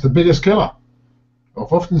 and that's the biggest killer.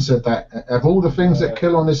 I've often said that. Of all the things that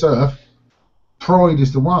kill on this earth, pride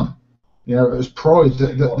is the one. It was pride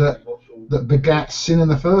that begat sin in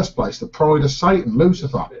the first place. The pride of Satan,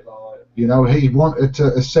 Lucifer. He wanted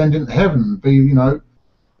to ascend into heaven and be,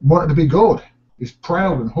 wanted to be God. He's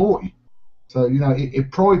proud and haughty. So, if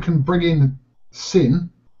pride can bring in sin,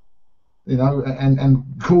 and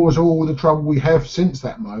cause all the trouble we have since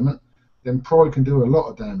that moment, then pride can do a lot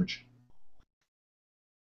of damage.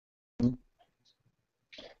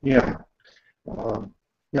 Yeah.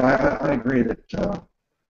 I agree that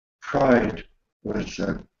pride was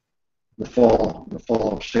the fall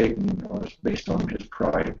of Satan was based on his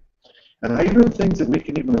pride. And I even think that we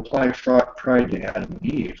can even apply pride to Adam and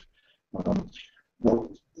Eve.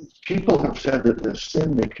 People have said that the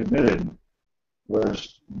sin they committed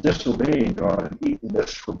was disobeying God and eating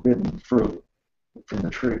this forbidden fruit from the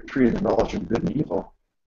tree of the knowledge of good and evil.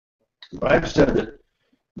 But I've said that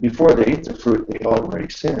before they ate the fruit, they already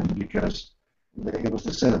sinned, because it was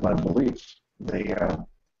the sin of unbelief. They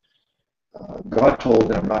God told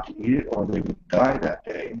them not to eat it or they would die that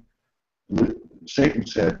day. Satan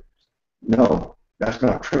said, no, that's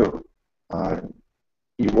not true.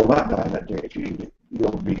 You will not die that day if you eat it.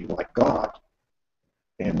 You'll be like God.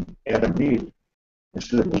 And Adam and Eve,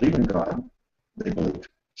 instead of believing God, they believed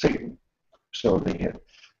Satan. So they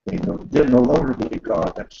no longer believe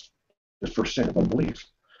God. That's the first sin of unbelief.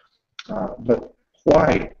 But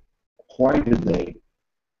why did they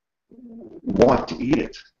want to eat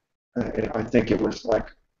it? I think it was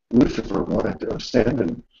like Lucifer wanted to ascend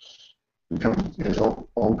and become his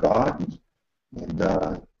own God, and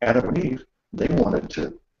Adam and Eve, they wanted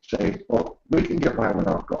to say, well, we can get by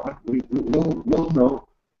without God. We'll know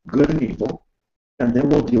good and evil, and then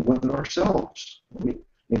we'll deal with it ourselves.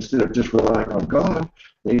 Instead of just relying on God,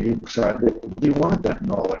 they decided that they wanted that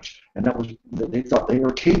knowledge, and they thought they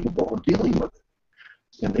were capable of dealing with it.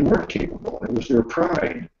 And they weren't capable. It was their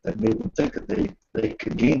pride that made them think that they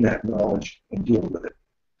could gain that knowledge and deal with it.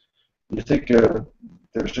 Do you think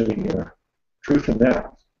there's any truth in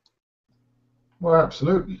that? Well,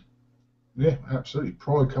 absolutely. Yeah, absolutely.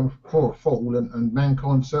 Pride comes before a fall, and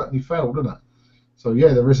mankind certainly fell, didn't it? So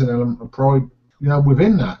yeah, there is an element of pride,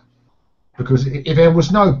 within that. Because if there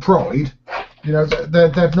was no pride,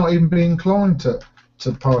 they'd not even be inclined to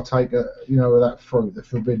partake, of that fruit, the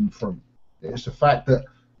forbidden fruit. It's the fact that,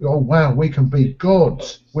 oh wow, we can be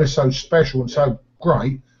gods. We're so special and so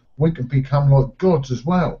great. We can become like gods as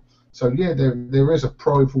well. So yeah, there is a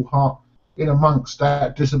prideful heart in amongst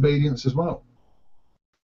that disobedience as well.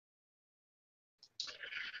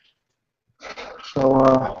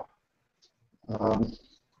 So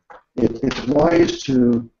it's wise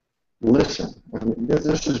to listen. I mean,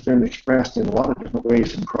 this has been expressed in a lot of different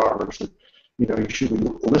ways in Proverbs. That, you should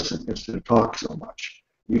listen instead of talk so much.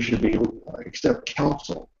 You should be accept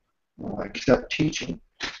counsel, accept teaching,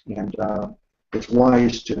 and it's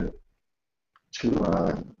wise to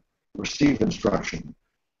receive instruction.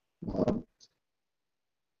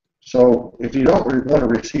 So if you don't really want to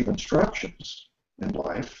receive instructions in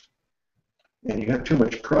life, and you have too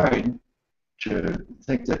much pride to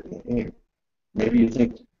think that, hey, maybe you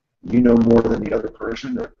think you know more than the other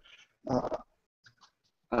person, or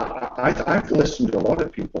I've listened to a lot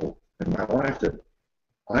of people in my life that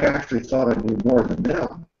I actually thought I knew more than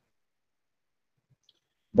them.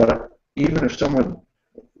 But even if someone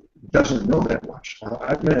doesn't know that much,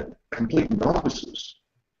 I've met complete novices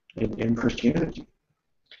in Christianity,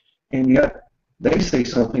 and yet they say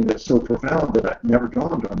something that's so profound that it never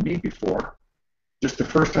dawned on me before. Just the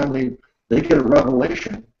first time they get a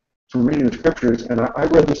revelation from reading the scriptures, and I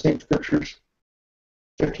read the same scriptures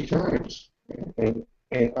 50 times, and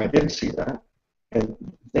I didn't see that, and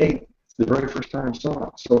they the very first time saw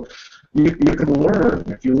it. So you can learn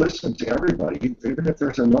if you listen to everybody, even if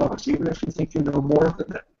there's a novice, even if you think you know more than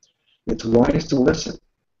them. It's wise to listen.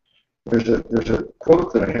 There's a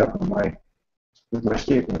quote that I have with my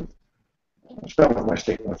statement. It's not with my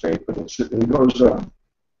statement of faith, but it goes.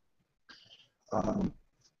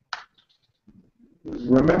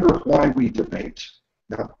 Remember why we debate.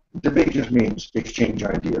 Now, debate just means exchange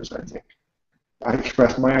ideas, I think. I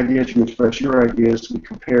express my ideas, you express your ideas, we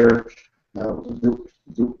compare.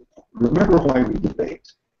 Remember why we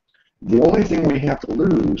debate. The only thing we have to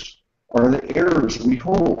lose are the errors we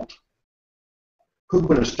hold. Who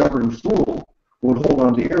but a stubborn fool would hold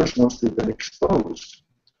on to errors once they've been exposed?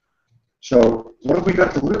 So what have we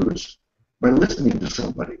got to lose by listening to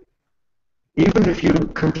somebody? Even if you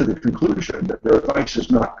come to the conclusion that their advice is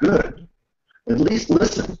not good, at least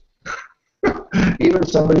listen. Even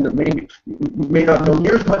somebody that may not know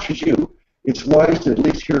near as much as you, it's wise to at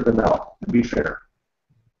least hear them out and be fair.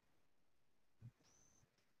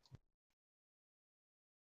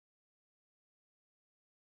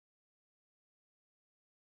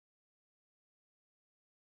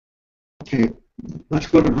 Okay, let's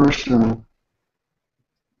go to verse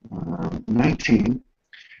 19.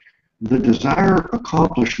 The desire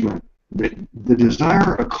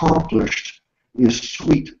accomplished is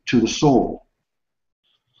sweet to the soul,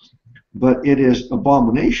 but it is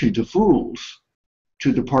abomination to fools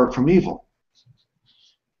to depart from evil.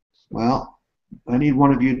 Well, I need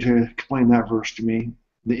one of you to explain that verse to me.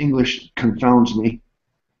 The English confounds me.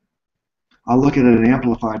 I'll look at it in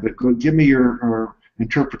Amplified, but give me your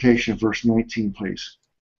interpretation of verse 19, please.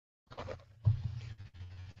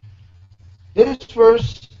 This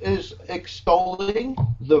verse is extolling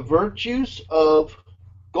the virtues of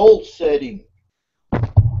goal setting.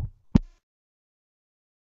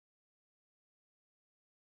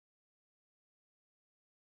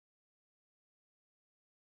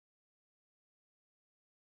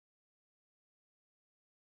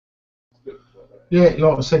 Yeah,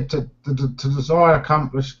 like I said, to desire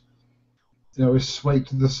accomplished, is sweet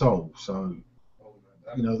to the soul. So,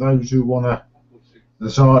 those who want to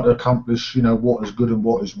desire to accomplish, what is good and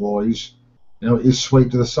what is wise, it is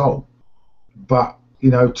sweet to the soul. But,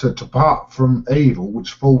 to depart from evil,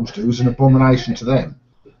 which fools do, is an abomination to them.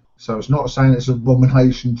 So it's not saying it's an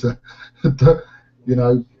abomination to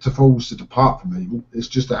fools to depart from evil. It's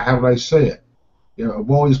just that how they see it. A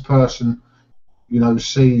wise person,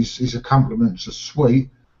 sees his accomplishments as sweet,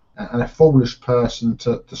 and a foolish person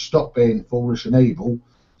to stop being foolish and evil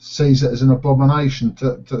sees it as an abomination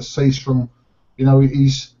to cease from,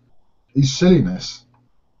 his silliness.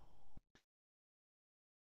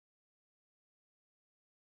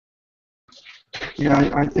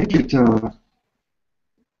 Yeah, I think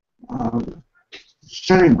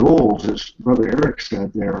setting goals, as Brother Eric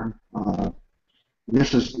said there,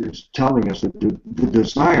 this is telling us that the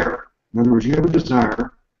desire, in other words, you have a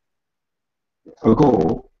desire, a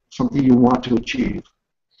goal, something you want to achieve,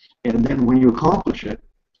 and then when you accomplish it,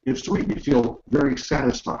 it's sweet. You feel very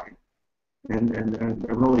satisfied, and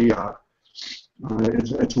really,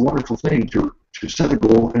 it's a wonderful thing to set a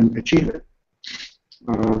goal and achieve it.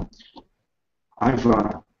 I've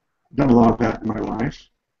done a lot of that in my life.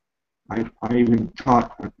 I even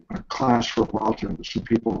taught a class for a while to some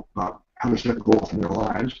people about how to set goals in their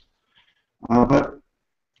lives. But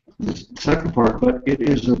the second part, but it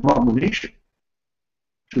is an abomination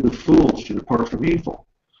to the fools to depart from evil.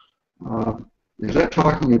 Is that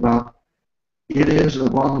talking about it is an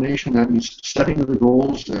abomination? That means setting the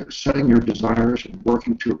goals, setting your desires, and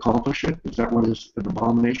working to accomplish it? Is that what is an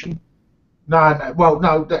abomination? No, well,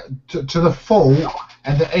 no, to the fool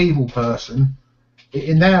and the evil person,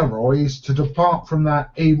 in their eyes, to depart from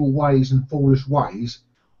that evil ways and foolish ways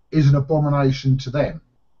is an abomination to them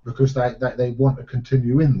because they want to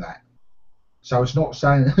continue in that. So it's not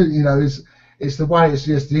saying, it's the way it's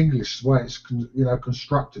just the English way it's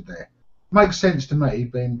constructed there. Makes sense to me,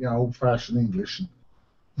 being old-fashioned English,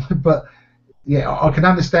 but yeah, I can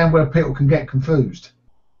understand where people can get confused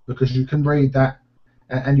because you can read that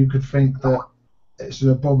and you could think that it's an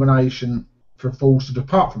abomination for fools to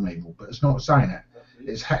depart from evil, but it's not saying it.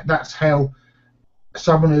 That's how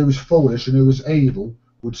someone who is foolish and who is evil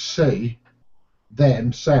would see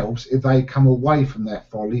themselves if they come away from their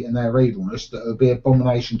folly and their evilness. That would be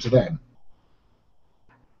abomination to them.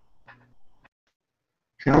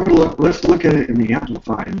 Okay, let's look at it in the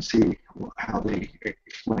Amplified and see how they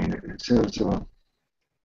explain it. It says,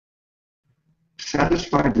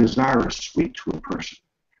 satisfied desire is sweet to a person.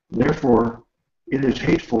 Therefore, it is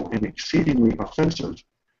hateful and exceedingly offensive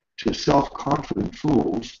to self-confident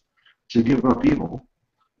fools to give up evil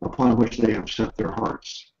upon which they have set their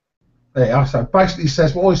hearts. Yeah, so basically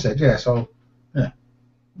says what I said, yeah, so, yeah.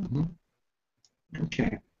 Mm-hmm.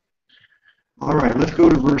 Okay. All right, let's go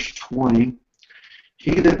to verse 20.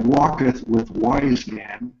 He that walketh with wise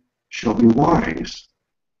man shall be wise,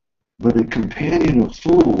 but a companion of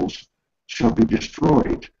fools shall be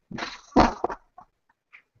destroyed.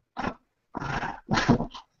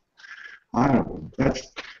 I don't know.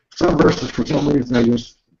 That's some verses for some reason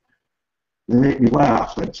they make me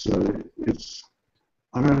laugh. It's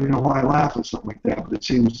I don't even know why I laugh at something like that, but it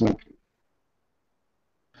seems like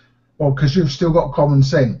Well, because you've still got common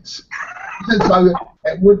sense, so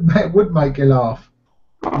it would make you laugh.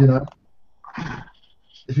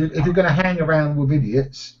 If you're going to hang around with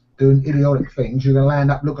idiots doing idiotic things, you're going to end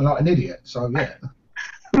up looking like an idiot. So yeah.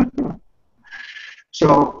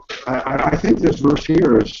 So I think this verse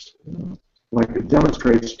here is like it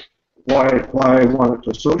demonstrates why I wanted to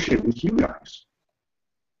associate with you guys.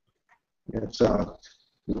 It's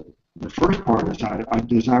the first part is I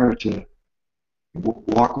desire to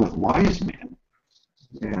walk with wise men,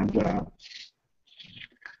 and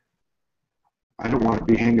I don't want to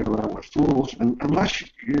be hanging around with fools, unless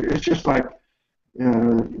it's just like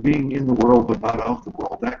being in the world but not of the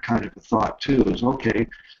world. That kind of a thought too is okay.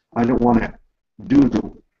 I don't want to do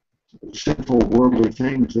the sinful worldly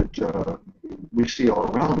things that we see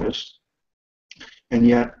all around us, and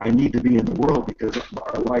yet I need to be in the world because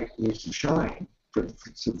our light needs to shine for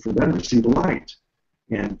them to see the light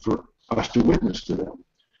and for us to witness to them.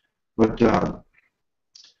 But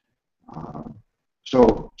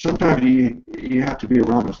so sometimes you have to be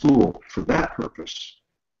around a fool for that purpose.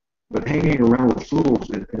 But hanging around with fools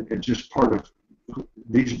it's just part of,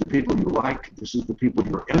 these are the people you like, this is the people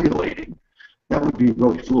you're emulating. That would be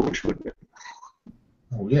really foolish, wouldn't it?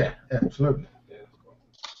 Oh yeah, absolutely.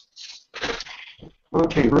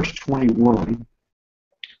 Okay, verse 21.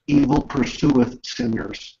 Evil pursueth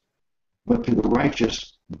sinners, but to the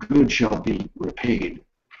righteous good shall be repaid.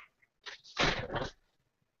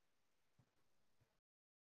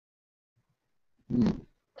 Hmm.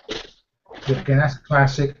 Again, that's a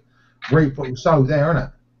classic reap what you sow there, isn't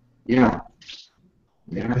it? Yeah.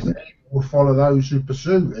 Yeah. Because the evil will follow those who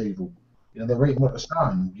pursue evil. You know, they're reaping what they're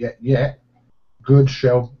sowing. Yet, good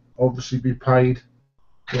shall obviously be paid,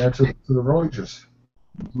 you know, to the righteous.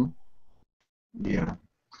 Mm-hmm. Yeah.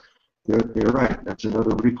 You're right. That's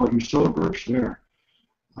another reap what you sow verse there.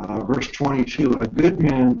 Verse 22, a good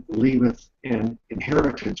man leaveth an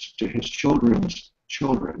inheritance to his children's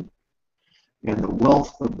children, and the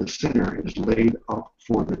wealth of the sinner is laid up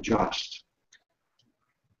for the just.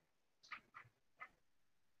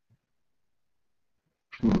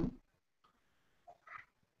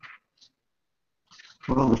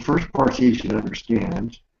 Well, the first part's easy to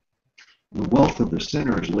understand. The wealth of the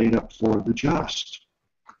sinner is laid up for the just.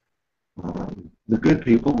 The good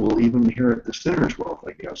people will even inherit the sinner's wealth,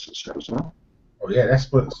 I guess it says, huh? Oh yeah,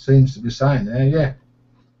 that's what it seems to be saying there. Yeah.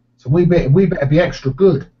 So we better be extra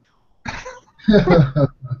good. Let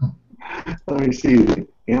me see. The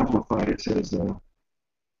Amplified, it says,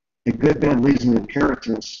 a good man leaves an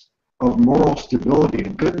inheritance of moral stability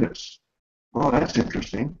and goodness. Oh, that's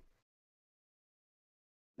interesting.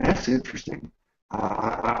 That's interesting.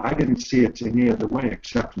 I didn't see it any other way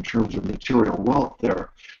except in terms of material wealth there.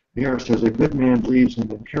 Here it says, a good man leaves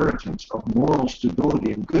an inheritance of moral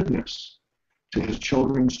stability and goodness to his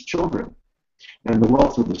children's children. And the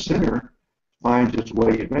wealth of the sinner finds its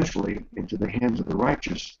way eventually into the hands of the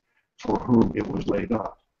righteous for whom it was laid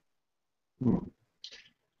up.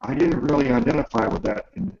 I didn't really identify with that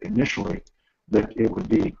initially, that it would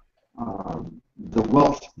be the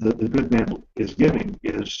wealth that the good man is giving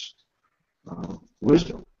is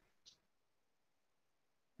wisdom,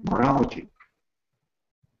 morality.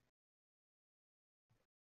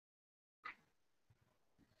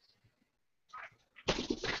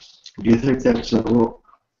 Do you think that's a little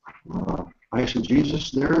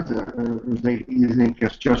eisegesis there, or you think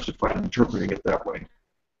that's justified in interpreting it that way?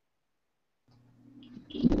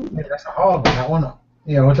 Yeah, that's a hard one, that one.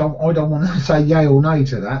 Yeah, I don't want to say yay or nay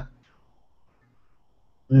to that.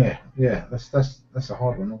 Yeah, that's a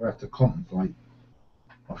hard one. I'll have to contemplate.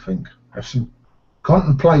 I think have some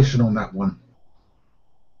contemplation on that one.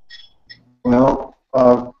 Well,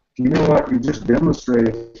 you know what you just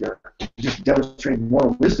demonstrated here? You just demonstrated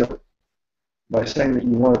moral wisdom by saying that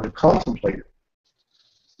you wanted to contemplate it.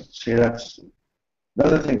 See, that's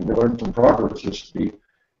another thing we learned from Proverbs is to be,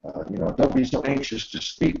 don't be so anxious to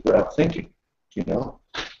speak without thinking. You know,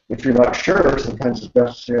 if you're not sure, sometimes it's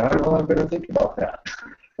best to say, I don't know, I better think about that.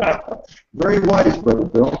 Very wise, Brother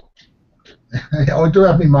Bill. I do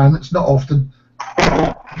have my moments, not often.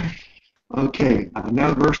 Okay,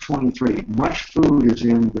 now verse 23. Much food is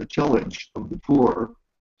in the tillage of the poor.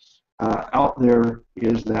 Out there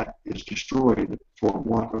is that is destroyed for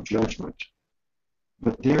want of judgment.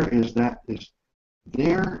 But there is that is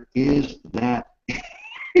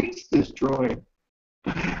destroyed.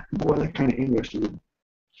 Boy, that kind of English is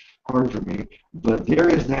hard for me. But there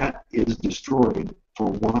is that is destroyed for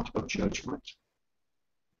want of judgment.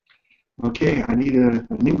 Okay, I need an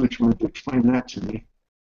Englishman to explain that to me.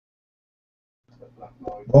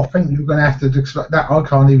 Well, I think you're going to have to explain that. I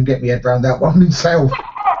can't even get my head around that one myself.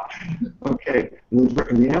 Okay,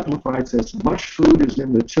 the Amplified says, much food is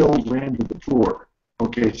in the tilled land of the poor.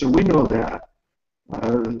 Okay, so we know that.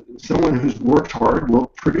 Someone who's worked hard will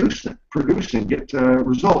produce and get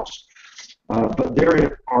results. But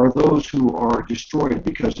there are those who are destroyed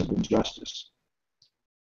because of injustice.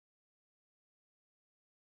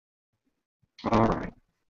 All right.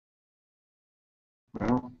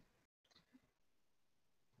 Well,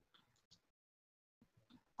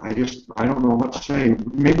 I don't know what to say.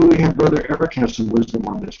 Maybe we have Brother Eric has some wisdom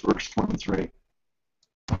on this, verse 23.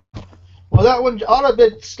 Well, that one ought to have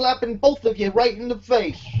been slapping both of you right in the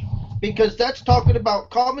face, because that's talking about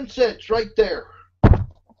common sense right there.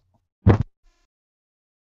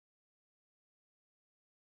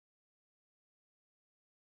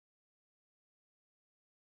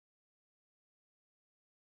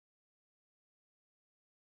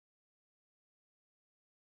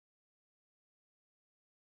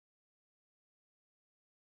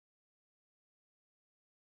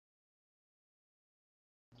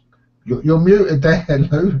 You're muted there,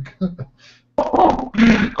 Luke.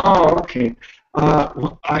 Okay.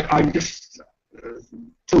 Well, I just,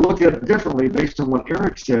 to look at it differently based on what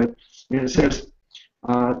Eric said, and it says,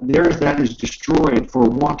 there that is destroyed for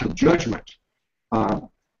want of judgment.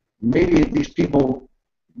 Maybe these people,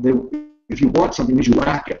 if you want something, means you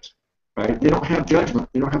lack it, right? They don't have judgment.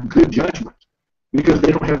 They don't have good judgment. Because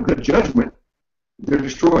they don't have good judgment, they're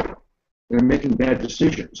destroyed. They're making bad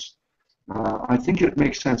decisions. I think it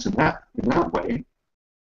makes sense in that way.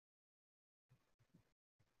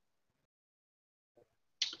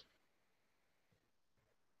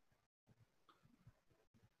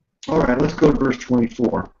 All right, let's go to verse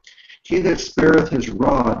 24. He that spareth his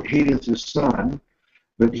rod hateth his son,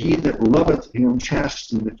 but he that loveth him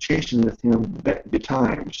chasteneth him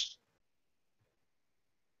betimes.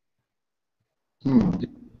 It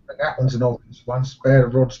happens in all this one. Spare the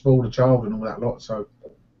rod, spoil the child, and all that lot. So,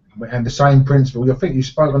 and the same principle. I think you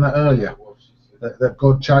spoke on that earlier. That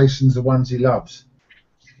God chastens the ones He loves.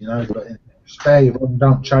 You know, but spare your rod and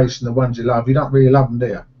don't chasten the ones you love. You don't really love them, do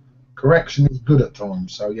you? Correction is good at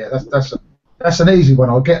times. So yeah, that's an easy one.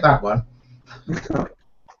 I'll get that one.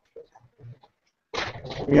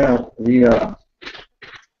 Yeah,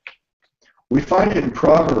 we find it in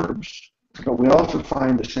Proverbs, but we also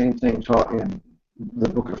find the same thing taught in the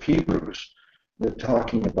book of Hebrews. That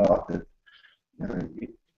talking about that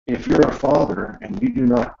if you're a father and you do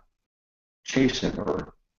not chasten,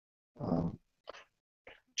 or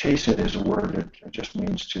chasten is a word that just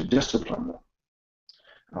means to discipline them.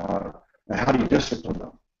 How do you discipline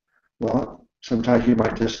them? Well, sometimes you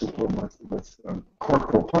might discipline with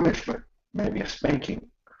corporal punishment, maybe a spanking.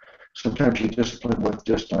 Sometimes you discipline with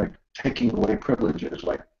just like taking away privileges,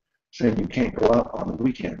 like saying you can't go out on the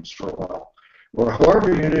weekends for a while. Or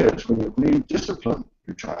however it is, when you discipline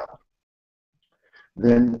your child,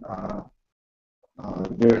 then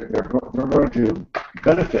they're going to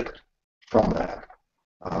benefit from that,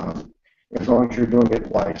 as long as you're doing it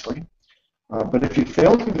wisely. But if you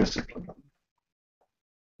fail to discipline them,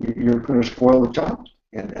 you're going to spoil the child,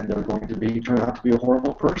 and they're going to turn out to be a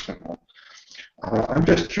horrible person. I'm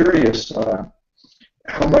just curious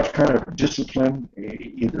how much kind of discipline,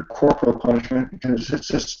 either corporal punishment, because it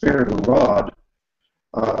says spare the rod.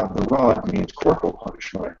 The rod means corporal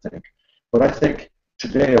punishment, I think. But I think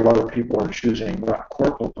today a lot of people are choosing not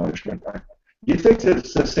corporal punishment. Do you think that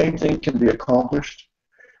the same thing can be accomplished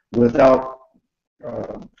without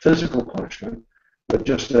physical punishment, but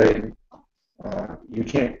just say you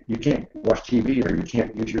can't watch TV, or you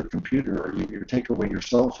can't use your computer, or you take away your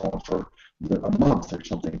cell phone for a month or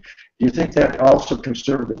something? Do you think that also can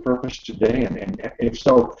serve the purpose today? And if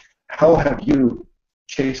so, how have you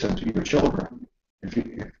chastened your children?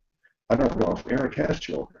 I don't know if Eric has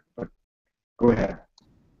children, but go ahead.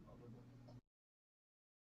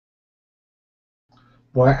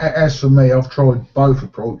 Well, as for me, I've tried both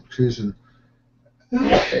approaches, and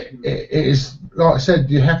it is, like I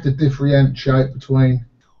said, you have to differentiate between,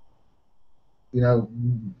 what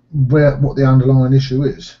the underlying issue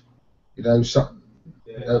is.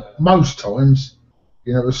 Most times,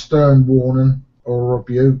 a stern warning or a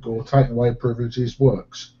rebuke or taking away privileges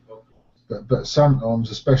works. But sometimes,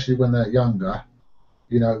 especially when they're younger,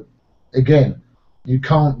 again, you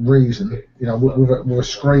can't reason. With a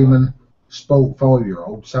screaming, spoilt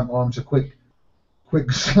 5-year-old, sometimes a quick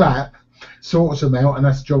slap sorts them out, and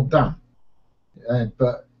that's the job done.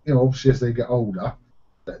 But obviously, as they get older,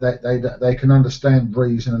 they can understand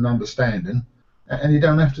reason and understanding, and you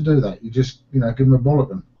don't have to do that. You just give them a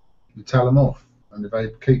bollocking. You tell them off, and if they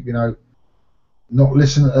keep not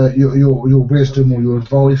listening to your wisdom or your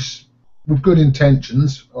advice with good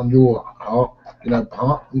intentions on your part, you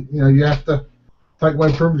have to take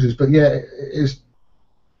away privileges. But yeah, it's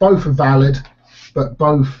both are valid, but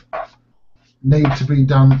both need to be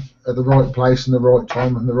done at the right place and the right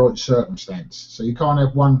time and the right circumstance. So you can't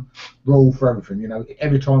have one rule for everything.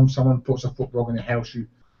 Every time someone puts a foot wrong in your house,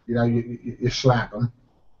 you slap them.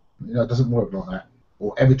 It doesn't work like that.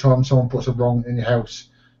 Or every time someone puts a wrong in your house,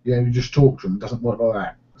 you just talk to them. It doesn't work like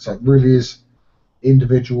that. So it really is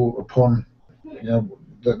individual upon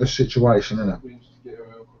the situation, isn't it?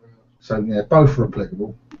 So both are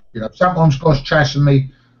applicable. Sometimes God's chasing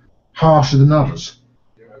me harsher than others.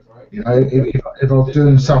 If I'm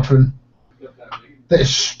doing something that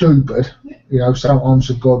is stupid,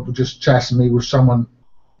 sometimes God will just chasten me with someone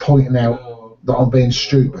pointing out that I'm being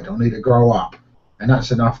stupid. I need to grow up, and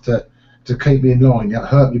that's enough to keep me in line.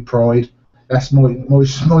 Hurt your pride. That's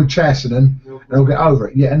my chastening, and I'll get over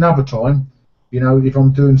it. Yet another time, if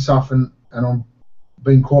I'm doing something and I'm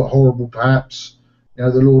being quite horrible, perhaps, the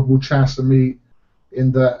Lord will chasten me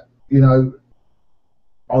in that,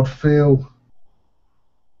 I'd feel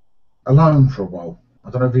alone for a while. I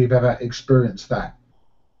don't know if you've ever experienced that.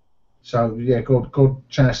 So yeah, God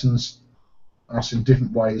chastens us in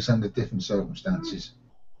different ways under different circumstances.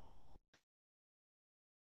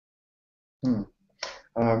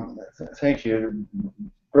 Thank you.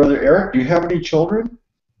 Brother Eric, do you have any children?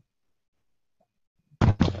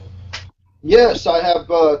 Yes, I have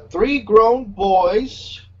 3 grown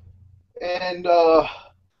boys, and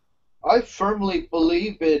I firmly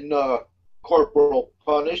believe in corporal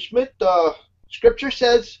punishment. Scripture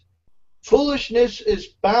says, foolishness is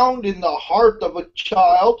bound in the heart of a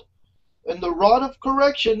child, and the rod of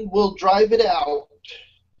correction will drive it out.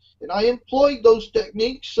 And I employed those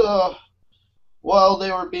techniques while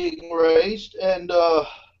they were being raised, and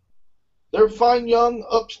they're fine young,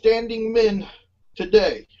 upstanding men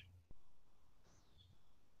today.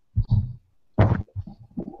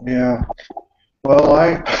 Yeah. Well,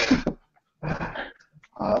 I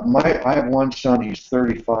have one son. He's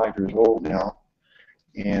 35 years old now,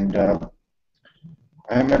 and I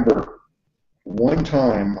remember one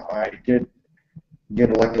time I did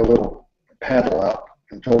get like a little paddle out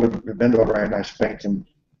and told him to bend over, and I spanked him,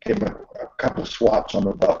 gave him a couple of swats on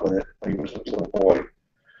the butt with it when he was a little boy.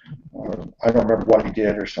 I don't remember what he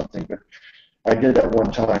did or something, but I did that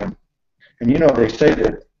one time. And you know, they say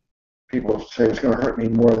that people say it's going to hurt me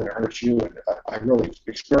more than it hurts you, and I really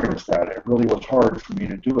experienced that. It really was hard for me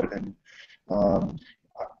to do it, and um,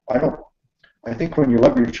 I don't. I think when you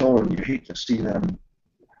love your children, you hate to see them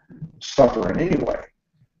suffer in any way.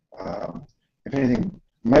 If anything,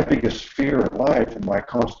 my biggest fear in life and my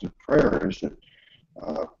constant prayer is that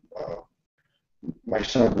uh, uh, my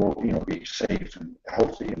son will, be safe and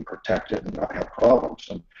healthy and protected and not have problems.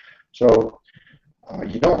 And so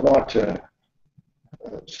you don't want to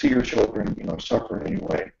see your children, suffer in any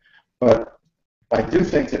way. But I do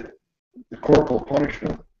think that the corporal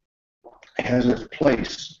punishment has its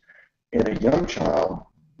place in a young child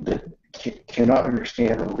that cannot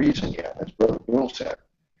understand or reason yet, as Brother Bill said.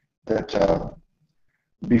 That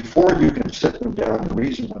before you can sit them down and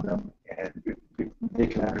reason with them and they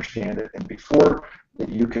can understand it, and before that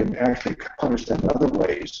you can actually punish them in other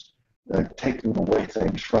ways, taking away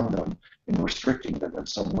things from them and restricting them in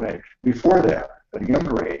some way. Before that, at a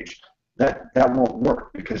younger age, that won't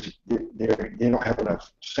work because they don't have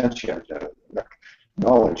enough sense yet, enough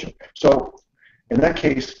knowledge. So in that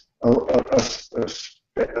case, a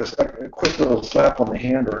quick little slap on the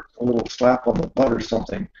hand or a little slap on the butt or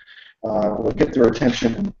something will get their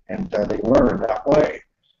attention, and they learn that way.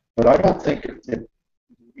 But I don't think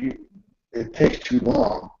it takes too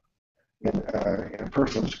long in a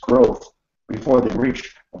person's growth before they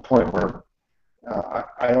reach a point where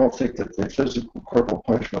I don't think that the physical corporal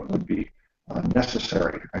punishment would be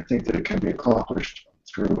necessary. I think that it can be accomplished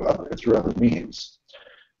through other means.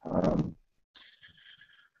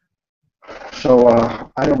 So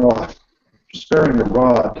I don't know. Sparing the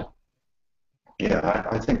rod. Yeah,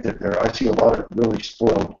 I think that I see a lot of really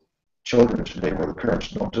spoiled children today where the parents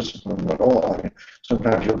don't discipline them at all. I mean,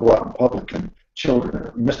 sometimes you'll go out in public and children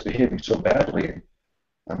are misbehaving so badly.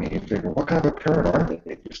 I mean, you figure, what kind of a parent are they?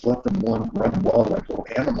 They just let them run wild like little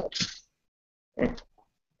animals.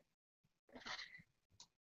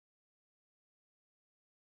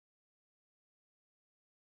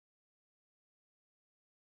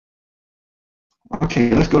 Okay,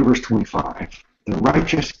 let's go to verse 25. The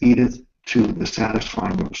righteous eateth to the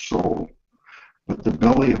satisfying of the soul, but the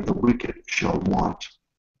belly of the wicked shall want.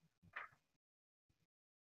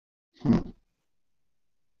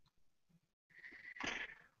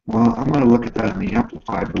 Well, I'm going to look at that in the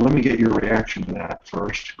Amplified, but let me get your reaction to that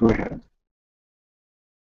first. Go ahead.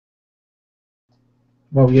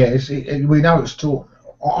 Well, yeah, we know it's taught.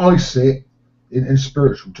 I see it in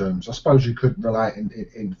spiritual terms. I suppose you could relate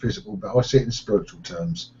in physical, but I see it in spiritual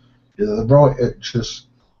terms. The righteous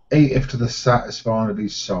eateth to the satisfying of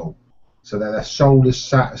his soul, so that their soul is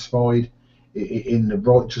satisfied in the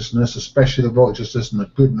righteousness, especially the righteousness and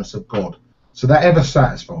the goodness of God. So they're ever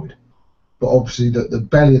satisfied. But obviously, the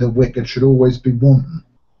belly of the wicked should always be wanting,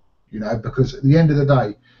 because at the end of the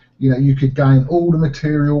day, you could gain all the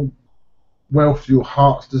material wealth your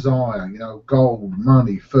heart's desire, gold,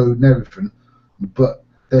 money, food, and everything, but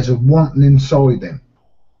there's a wanting inside them.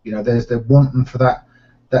 There's the wanting for that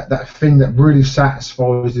thing that really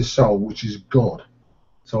satisfies the soul, which is God.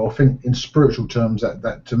 So I think in spiritual terms,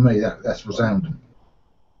 that to me, that's resounding.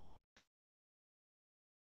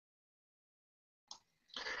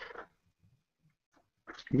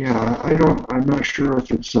 Yeah, I'm not sure if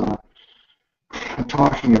it's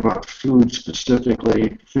talking about food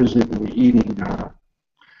specifically, physically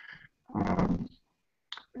um,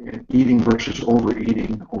 eating versus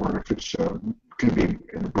overeating, or if it's can be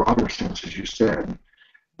in a broader sense, as you said.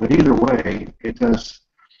 But either way, it does.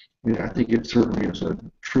 I think it certainly is a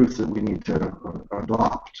truth that we need to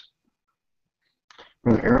adopt.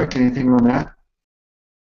 Brother Eric, anything on that?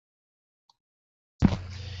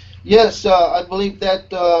 Yes, I believe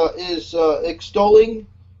that is extolling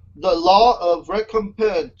the law of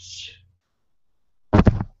recompense.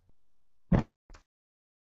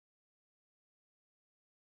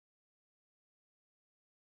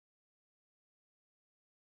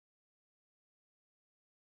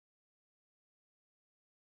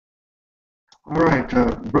 All right,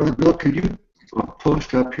 Brother Bill, could you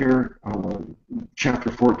post up here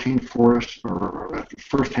chapter 14 for us, or the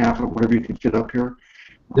first half of whatever you can fit up here?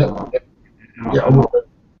 Yep. Uh, Yeah,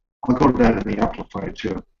 I'll go to that in the Amplified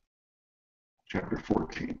too, chapter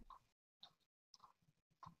 14.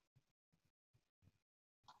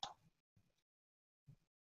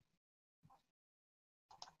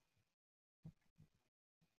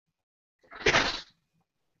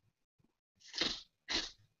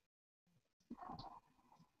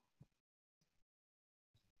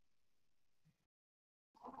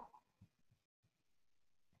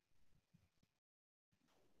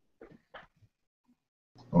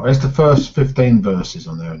 well, it's the first 15 verses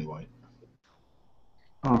on there anyway.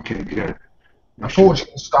 Okay, good.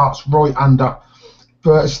 Unfortunately, it starts right under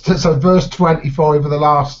verse 25 of the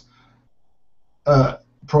last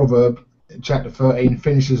proverb, chapter 13,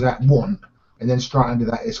 finishes at 1, and then straight under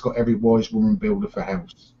that it's got every wise woman buildeth a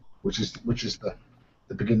house, which is the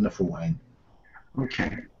beginning of 14.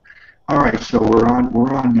 Okay. All right. So we're on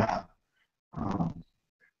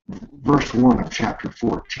verse 1 of chapter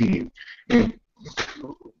 14. And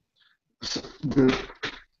the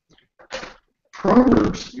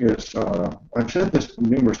Proverbs is, I've said this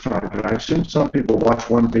numerous times, but I've seen some people watch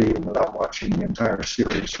one video without watching the entire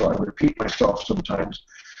series, so I repeat myself sometimes.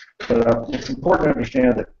 But it's important to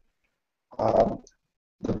understand that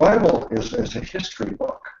the Bible is a history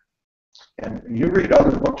book. And you read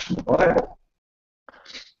other books in the Bible,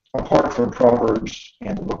 apart from Proverbs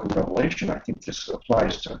and the book of Revelation. I think this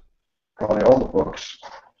applies to probably all the books,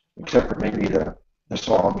 except for maybe the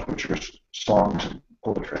Psalms, which are songs and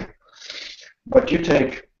poetry. But you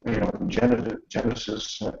take,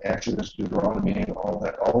 Genesis, Exodus, Deuteronomy, and all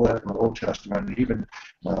that in the Old Testament, and even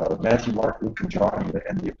Matthew, Mark, Luke, and John,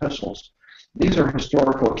 and the epistles. These are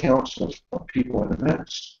historical accounts of people and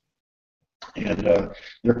events, and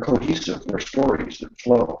they're cohesive. They're stories that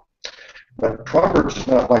flow. But Proverbs is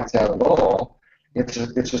not like that at all. It's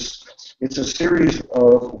a series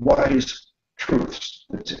of wise truths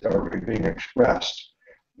that are being expressed,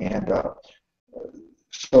 and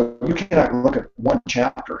so you cannot look at one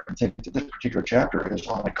chapter and think that this particular chapter is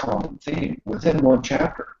on a common theme. Within one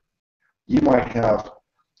chapter, you might have,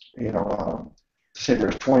 say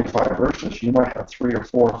there's 25 verses, you might have 3 or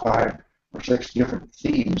 4 or 5 or 6 different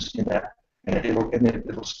themes in that, and it'll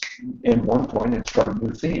in one point and start a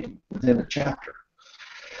new theme within a chapter.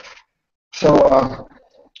 So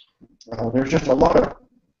there's just a lot of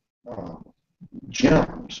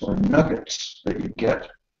gems or nuggets that you get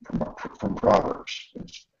from Proverbs.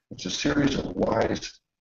 It's a series of wise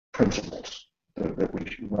principles that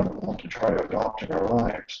we want to try to adopt in our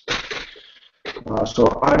lives.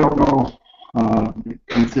 So I don't know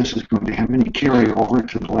if this is going to have any carryover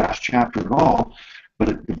to the last chapter at all,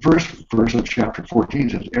 but the first verse of chapter 14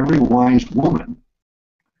 says, "Every wise woman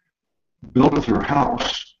buildeth her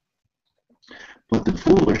house, but the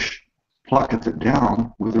foolish plucketh it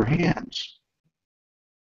down with her hands."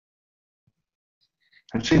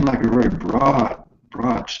 It seemed like a very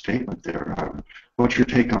broad statement there. What's your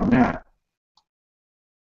take on that?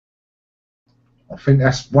 I think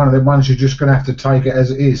that's one of the ones you're just going to have to take it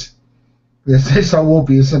as it is. It's so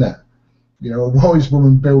obvious, isn't it? A wise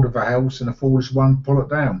woman buildeth a house and a foolish one pull it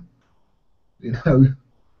down. It could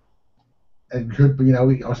be,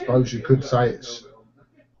 I suppose you could say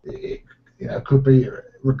it could be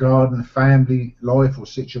regarding family life or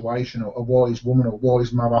situation, or a wise woman or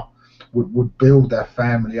wise mother would build their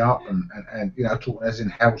family up and talking as in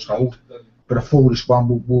household, but a foolish one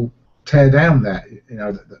will tear down that,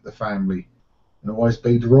 the family, and always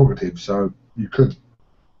be derogative. So you could,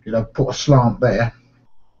 put a slant there.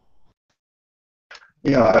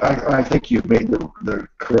 Yeah, I think you've made the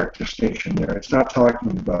correct distinction there. It's not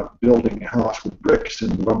talking about building a house with bricks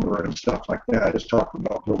and lumber and stuff like that. It's talking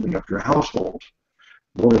about building up your household,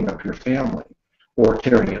 building up your family, or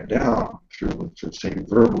tearing it down through, say,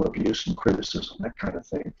 verbal abuse and criticism, that kind of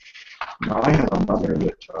thing. Now, I have a mother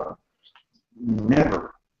that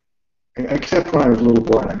never, except when I was a little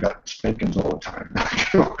boy and I got spankings all the time.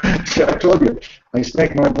 See, I told you, I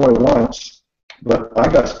spanked my boy once, but I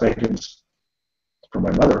got spankings from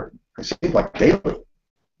my mother, it seemed like daily,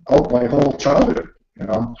 my whole childhood.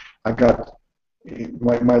 I got,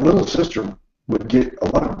 my little sister would get a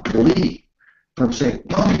lot of glee from saying,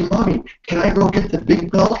 Mommy, can I go get the big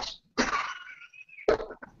belt?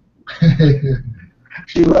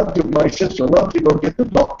 My sister loved to go get the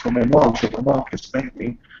belt from my mom so my mom could spank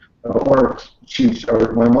me. Or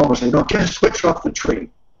my mom would say, no, get a switch off the tree.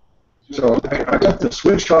 So I got the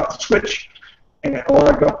switch, or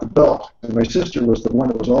I got the belt. And my sister was the one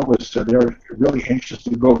that was always there, really anxious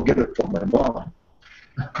to go get it from my mom.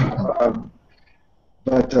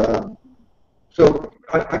 But so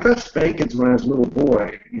I got spankings when I was a little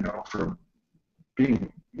boy, for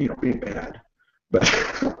being bad.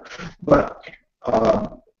 But but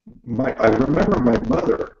I remember my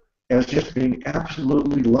mother as just being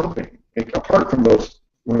absolutely loving. Apart from those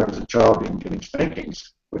when I was a child and getting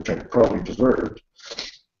spankings, which I probably deserved.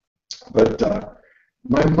 But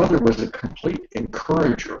my mother was a complete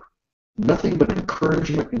encourager. Nothing but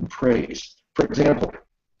encouragement and praise. For example,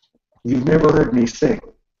 you've never heard me sing.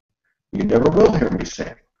 You never will hear me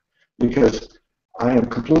sing because I am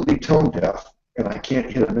completely tone deaf and I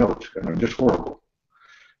can't hit a note and I'm just horrible.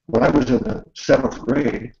 When I was in the 7th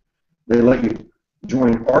grade, they let you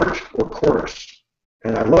join art or chorus.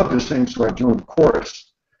 And I loved to sing, so I joined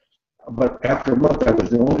chorus. But after a month, I was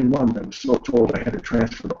the only one that was so told I had to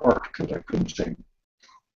transfer to art because I couldn't sing.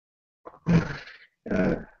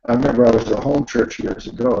 I remember I was at a home church years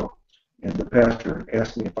ago, and the pastor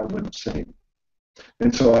asked me if I wouldn't sing.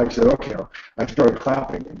 And so I said, okay. I started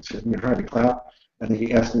clapping, and he said, you're trying to clap? And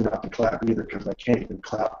he asked me not to clap either because I can't even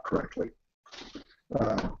clap correctly.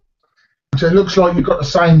 So it looks like you've got the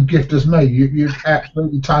same gift as me. You're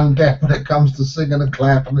absolutely tone deaf when it comes to singing and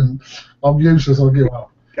clapping, and I'm useless. I give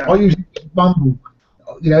up. Yeah. I usually mumble.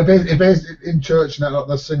 If there's in church and that, like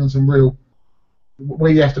they're singing some real,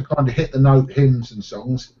 where you have to kind of hit the note hymns and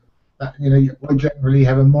songs, that, I generally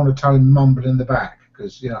have a monotone mumble in the back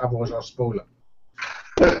because otherwise I'll spoil it.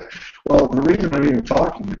 Well, the reason I'm even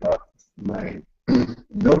talking about my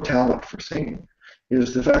no talent for singing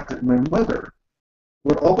is the fact that my mother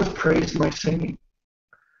would always praise my singing.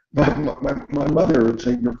 My mother would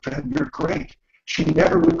say, you're great. She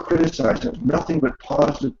never would criticize it. Nothing but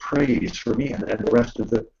positive praise for me and the rest of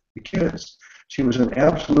the kids. She was an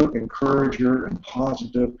absolute encourager and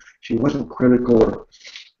positive. She wasn't critical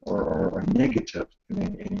or negative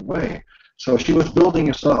in any way. So she was building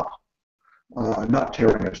us up, not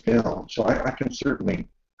tearing us down. So I can certainly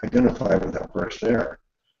identify with that verse there.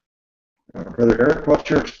 Brother Eric, what's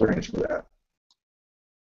your experience with that?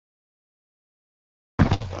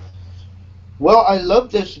 Well, I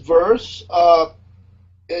love this verse.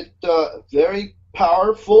 It's a very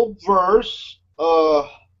powerful verse.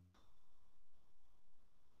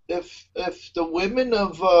 If the women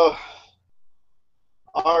of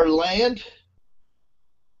our land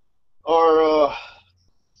are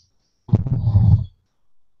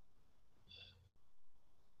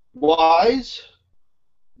wise,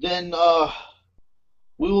 then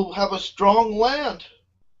we will have a strong land.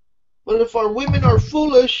 But if our women are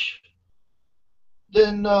foolish,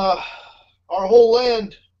 then our whole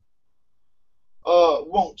land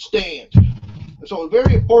won't stand. So it's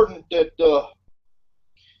very important that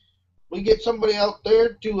we get somebody out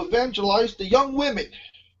there to evangelize the young women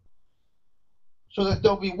so that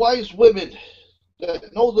there'll be wise women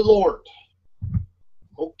that know the Lord.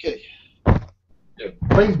 Okay.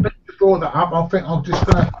 Please before that up, I think I'm just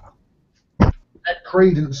going to add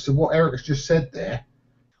credence to what Eric's just said there,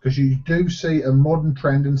 because you do see a modern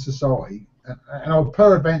trend in society, and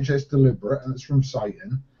peradventure it's deliberate and it's from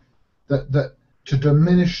Satan, that to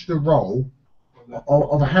diminish the role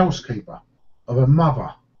of a housekeeper, of a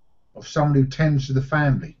mother, of somebody who tends to the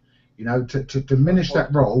family, to diminish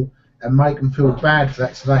that role and make them feel bad for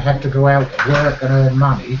that, so they have to go out, work and earn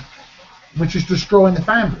money, which is destroying the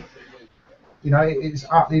family. It's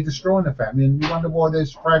utterly destroying the family, and you wonder why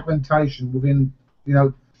there's fragmentation within,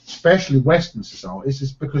 especially Western societies.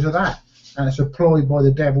 It's because of that, and it's employed by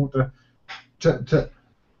the devil to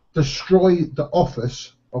destroy the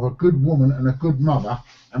office of a good woman and a good mother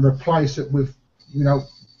and replace it with,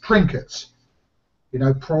 trinkets,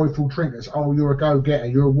 prideful trinkets. Oh, you're a go-getter,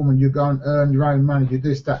 you're a woman, you go and earn your own money, you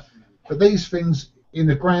this, that. But these things, in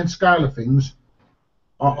the grand scale of things,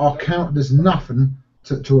 are counted as nothing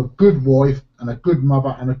to a good wife and a good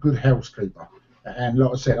mother and a good housekeeper. And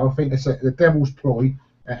like I said, I think it's the devil's ploy,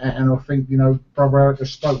 and I think, Brother Eric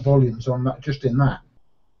just spoke volumes on that, just in that.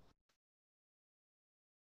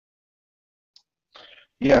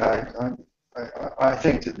 Yeah, I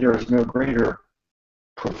think that there is no greater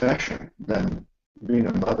profession than being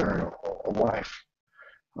a mother and a wife.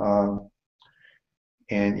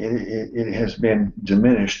 And it has been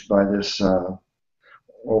diminished by this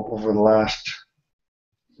over the last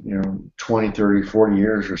 20, 30, 40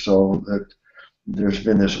 years or so, that there's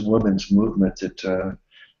been this women's movement that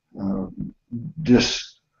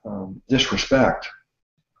disrespect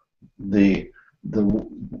the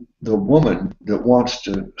woman that wants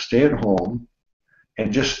to stay at home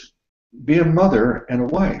and just be a mother and a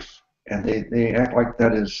wife, and they act like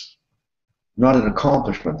that is not an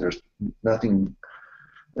accomplishment. There's nothing,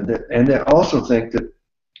 and they also think that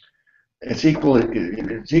it's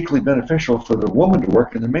equally beneficial for the woman to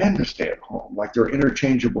work and the man to stay at home, like they're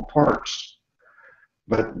interchangeable parts.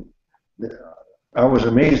 But I was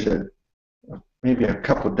amazed that maybe a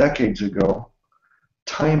couple of decades ago,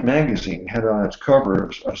 Time magazine had on its cover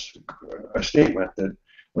a statement that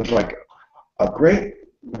was like a great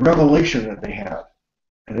revelation that they had.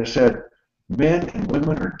 And it said, men and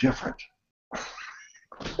women are different.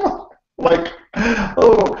 Like,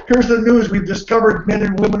 oh, here's the news, we've discovered men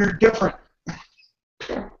and women are different.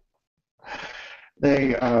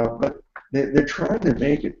 But they're trying to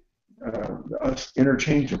make it us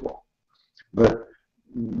interchangeable. But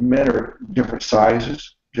men are different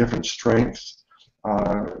sizes, different strengths,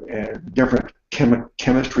 and different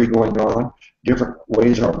chemistry going on, different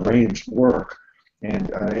ways our brains work.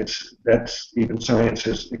 And that's even science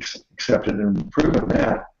has accepted and proven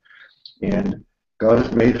that. And God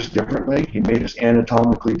has made us differently. He made us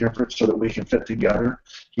anatomically different so that we can fit together.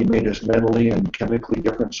 He made us mentally and chemically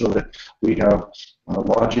different so that we have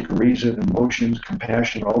logic, reason, emotions,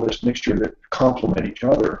 compassion, all this mixture that complement each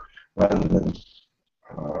other rather than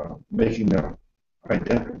making us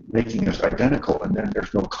identical, and then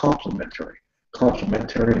there's no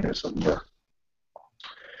complementarianism.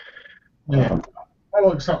 A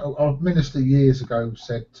minister years ago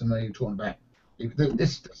said to me, talking about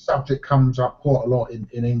this subject comes up quite a lot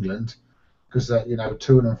in England, because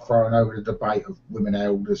to and fro over the debate of women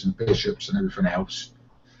elders and bishops and everything else,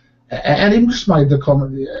 and he just made the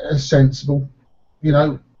comment, a sensible,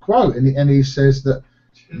 quote, and he says that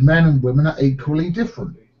men and women are equally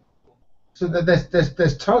different. So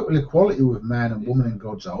there's total equality with man and woman in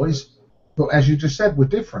God's eyes, but as you just said, we're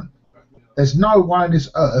different. There's no way on this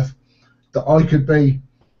earth that I could be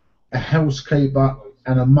a housekeeper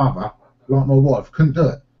and a mother like my wife. Couldn't do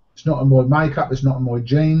it. It's not in my makeup. It's not in my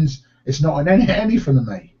genes. It's not in anything of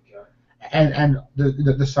me. And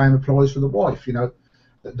the same applies for the wife.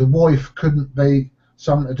 The wife couldn't be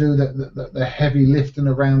someone to do the heavy lifting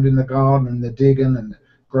around in the garden and the digging and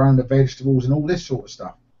growing the vegetables and all this sort of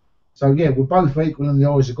stuff. So yeah, we're both equal in the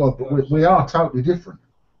eyes of God, but we are totally different.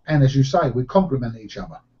 And as you say, we complement each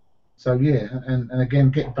other. So yeah, and again,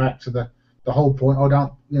 getting back to the whole point, I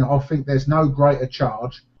think there's no greater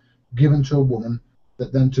charge given to a woman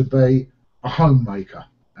than to be a homemaker,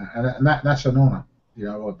 and that's an honour,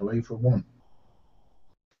 I believe, for a woman.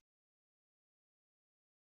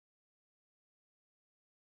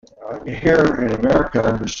 Here in America,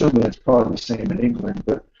 I'm assuming it's probably the same in England,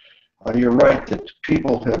 but you're right that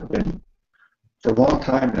people have been, for a long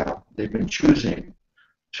time now, they've been choosing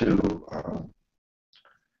to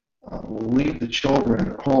leave the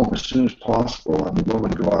children at home as soon as possible and the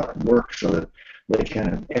women go out and work so that they can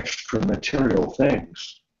have extra material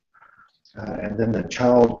things. And then the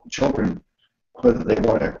children, whether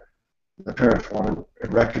the parents want to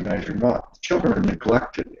recognize or not, the children are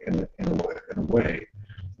neglected in a way.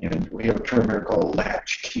 And we have a term here called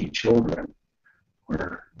latchkey children,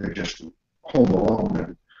 where they're just home alone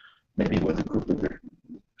and maybe with a group of their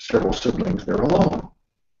several siblings, they're alone.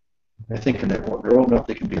 They're thinking that they're old enough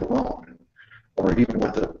they can be alone, or even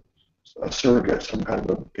with a surrogate, some kind of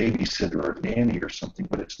a babysitter or nanny or something,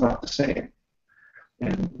 but it's not the same.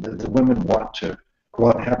 And the women want to go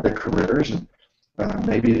out and have their careers, and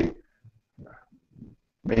maybe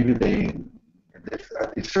they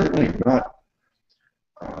certainly have not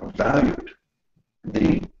valued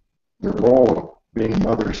the role of being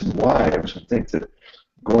mothers and wives, and think that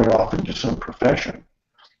going off into some profession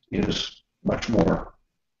is much more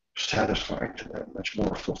satisfying to them, much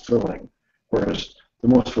more fulfilling. Whereas the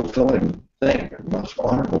most fulfilling thing, and the most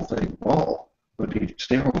honorable thing of all, would be to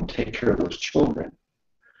stay home and take care of those children.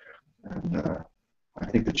 And I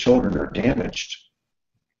think the children are damaged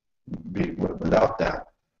without that.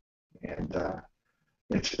 And to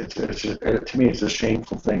me, it's a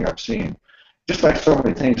shameful thing I've seen. Just like so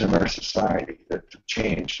many things in our society that have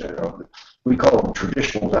changed. We call them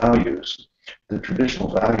traditional values. The traditional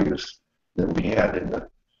values that we had in the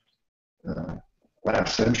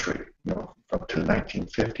last century, up to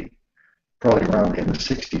 1950, probably around in the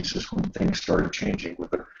 60s is when things started changing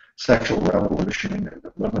with the sexual revolution and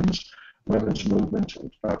the women's movement.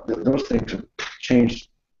 Those things have changed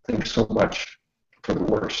things so much for the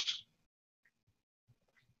worst.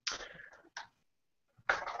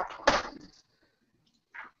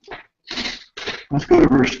 Let's go to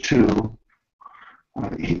verse 2.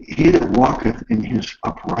 He that walketh in his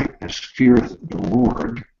uprightness feareth the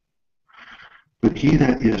Lord, but he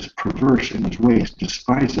that is perverse in his ways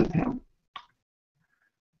despiseth him.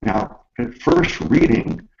 Now, at first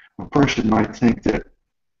reading, a person might think that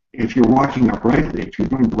if you're walking uprightly, if you're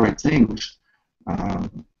doing the right things,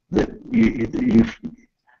 that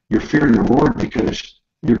you're fearing the Lord because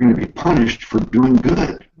you're going to be punished for doing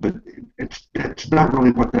good. But it's not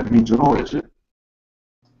really what that means at all, is it?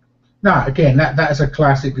 No, again, that is a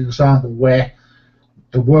classic example where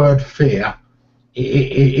the word fear it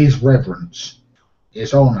is reverence,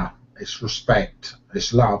 it's honour, it's respect,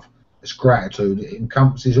 it's love, it's gratitude. It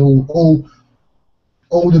encompasses all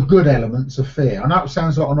the good elements of fear. I know it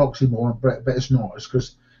sounds like an oxymoron, but it's not. It's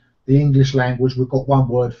because the English language, we've got one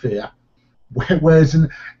word, fear, whereas in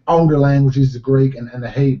older languages, the Greek and the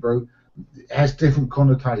Hebrew, it has different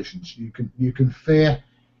connotations. You can fear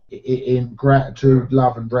in gratitude,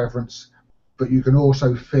 love, and reverence, but you can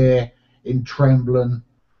also fear in trembling,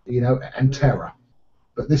 and terror.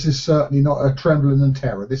 But this is certainly not a trembling and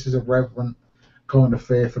terror. This is a reverent kind of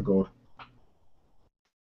fear for God.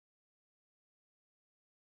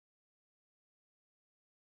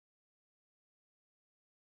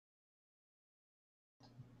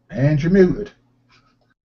 And you're muted.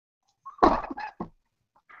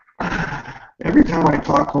 Every time I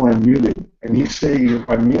talk while I'm muted, and you say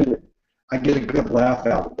I'm muted, I get a good laugh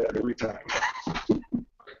out of that every time.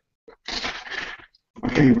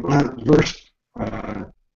 Okay, verse,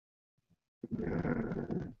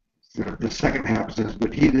 the second half says,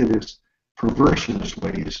 but he that is perverse in his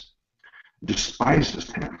ways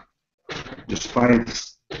despises him,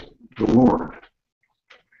 despises the Lord.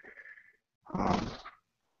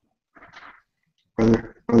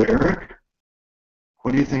 Brother Eric,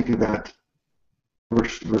 what do you think of that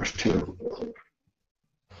verse 2?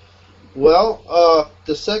 Well,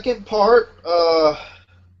 the second part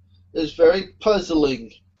is very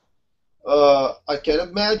puzzling. I can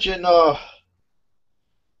imagine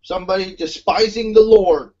somebody despising the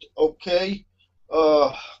Lord, okay?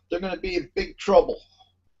 They're going to be in big trouble.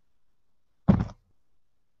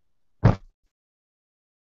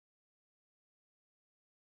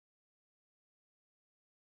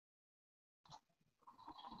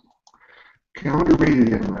 Okay, I want to read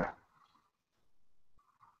it in the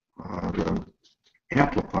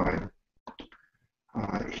Amplified.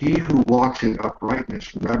 He who walks in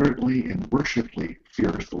uprightness reverently and worshipfully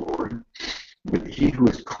fears the Lord, but he who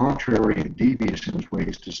is contrary and devious in his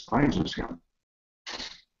ways despises him.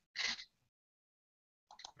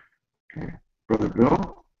 Okay, Brother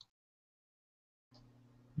Bill?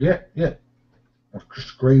 Yeah. I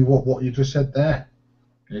just agree with what you just said there.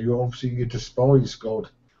 You despise God.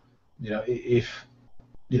 If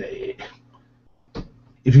you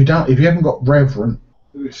haven't got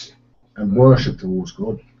reverence and worship towards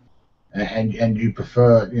God, and you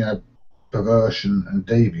prefer perversion and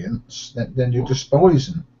deviance, then you're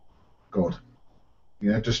despising God.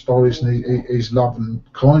 Despising his love and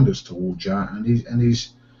kindness towards you, and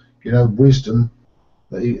his wisdom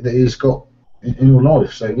that he's got in your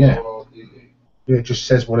life. So it just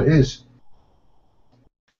says what it is.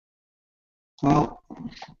 Well,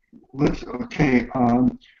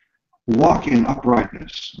 walk in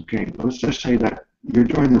uprightness. Okay, let's just say that you're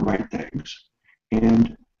doing the right things,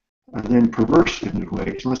 and then perverse in his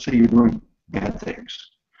ways. Let's say you're doing bad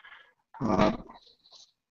things.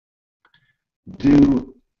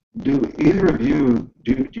 Do either of you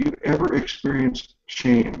do you ever experience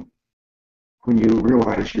shame when you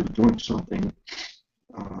realize you're doing something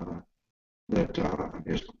that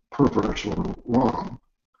is perverse or wrong,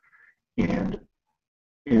 and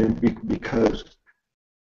because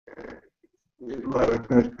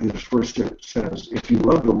this verse says, if you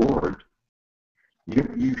love the Lord,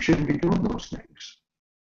 you shouldn't be doing those things.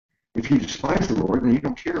 If you despise the Lord, then you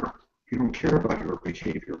don't care. You don't care about your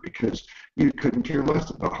behavior because you couldn't care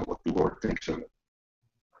less about what the Lord thinks of it.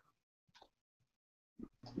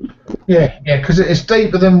 Yeah, because it's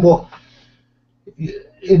deeper than what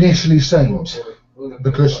initially seems.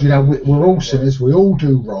 Because we're all sinners, we all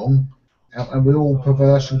do wrong, and we're all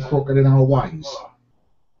perverse and crooked in our ways.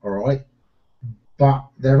 All right, but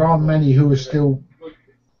there are many who are still,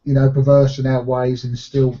 perverse in our ways and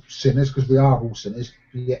still sinners, because we are all sinners,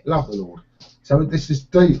 yet love the Lord. So this is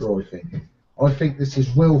deeper, I think. I think this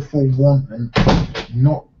is willful wanting,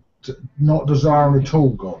 not desiring at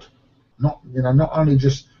all God. Not only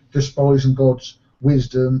just despising God's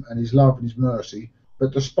wisdom and his love and his mercy,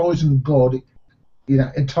 but despising God,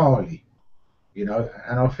 entirely.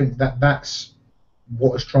 And I think that's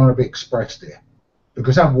what is trying to be expressed here.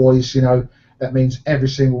 Because otherwise, that means every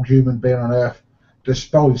single human being on earth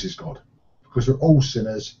despises God, because we're all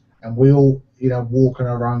sinners and we all, walk in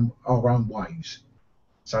our own ways.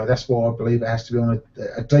 So that's why I believe it has to be on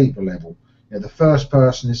a deeper level. The first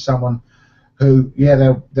person is someone who,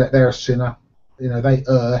 they're a sinner, they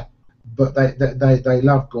err, but they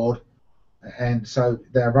love God, and so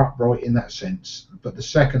they're upright in that sense. But the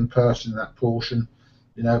second person in that portion,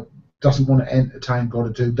 doesn't want to entertain God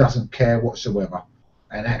at all, doesn't care whatsoever,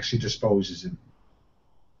 and actually despises him.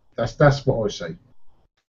 That's what I see.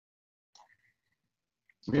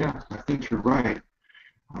 Yeah, I think you're right.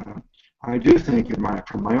 I do think,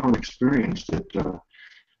 from my own experience, that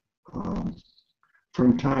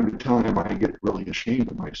from time to time I get really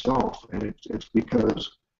ashamed of myself, and it's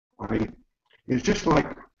because it's just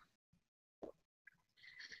like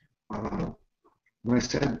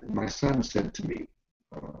my son said to me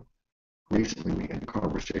recently. We had a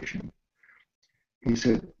conversation. He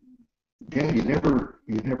said, "Dad, you never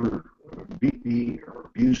beat me or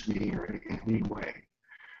abused me or in any way.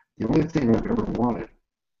 The only thing I've ever wanted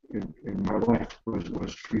in my life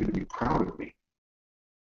was for you to be proud of me."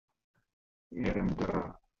 And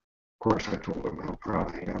of course, I told him how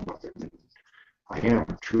proud I am of him. I am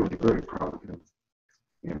truly very proud of him.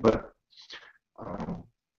 Yeah, but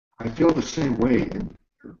I feel the same way in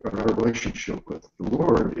our relationship with the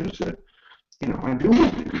Lord, is that, I do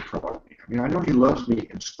want him to be proud of me. I mean, I know he loves me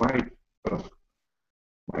in spite of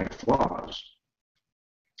my flaws,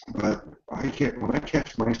 but when I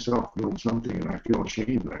catch myself doing something and I feel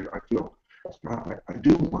ashamed, I do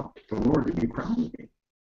want the Lord to be proud of me.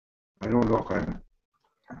 I don't know if I'm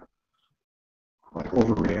like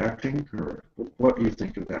overreacting, or what do you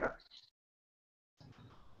think of that?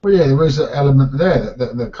 Well, yeah, there is an element there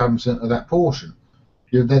that comes into that portion.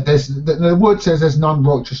 The word says there's none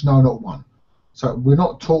righteous, no, not one. So we're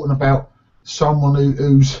not talking about someone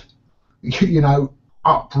who's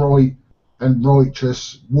upright and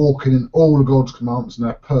righteous, walking in all of God's commandments, and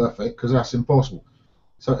they're perfect, because that's impossible.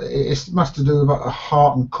 So it must to do with a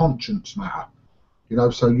heart and conscience matter.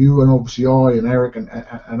 So you and obviously I and Eric and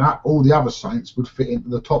all the other saints would fit into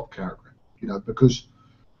the top category, because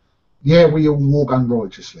yeah, we all walk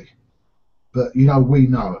unrighteously, but we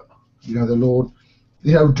know it. The Lord,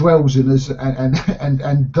 dwells in us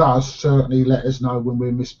and does certainly let us know when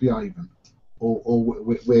we're misbehaving, or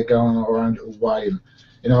we're going our own little way and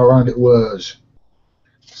in our own little words.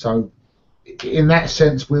 So in that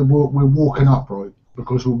sense, we're walking upright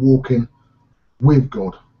because we're walking with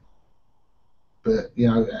God. But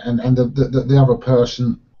and the other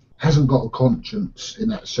person hasn't got a conscience in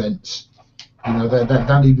that sense. They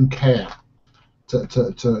don't even care to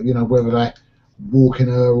whether they walk in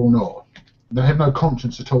her or not. They have no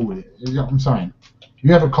conscience at all with it. You know what I'm saying?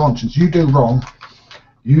 You have a conscience. You do wrong.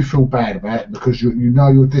 You feel bad about it because you know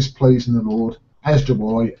you're displeasing the Lord, as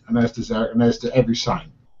do I, and as does Eric, and as to every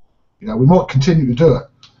saint. We might continue to do it,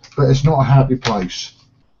 but it's not a happy place.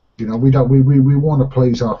 We want to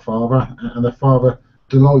please our Father, and the Father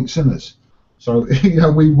delights in us. So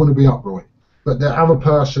we want to be upright. But the other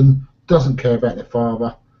person doesn't care about their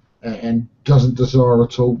Father and doesn't desire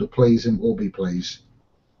at all to please him or be pleased.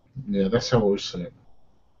 Yeah, that's how I see it.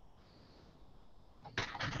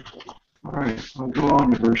 All right, I'll go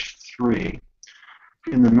on to verse 3.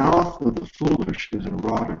 In the mouth of the foolish is a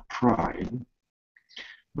rod of pride,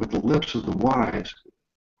 but the lips of the wise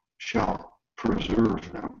shall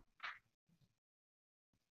preserve them.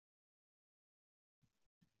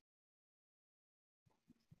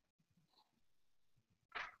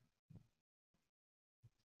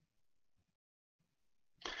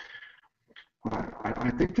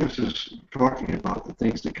 I think this is talking about the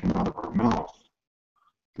things that come out of our mouth.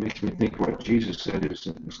 It makes me think what Jesus said is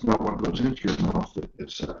it's not what goes into your mouth that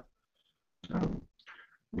is the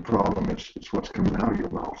problem. It's what's coming out of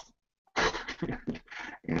your mouth.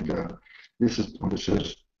 and this is when it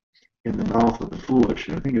says in the mouth of the foolish.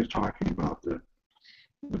 I think it's talking about the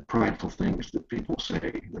prideful things that people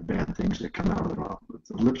say, the bad things that come out of their mouth. But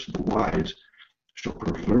the lips of the wise shall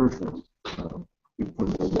preserve them. When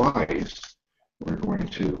we're wise, we're going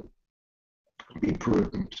to be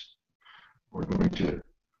prudent. We're going to,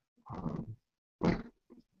 like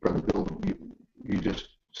Brother Bill, you just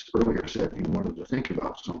earlier said you wanted to think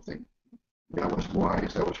about something. That was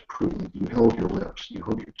wise, that was prudent. You held your lips, you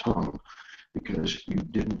held your tongue, because you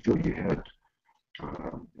didn't feel you had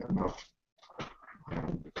enough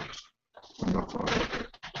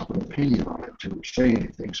of an opinion on it to say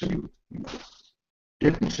anything, so you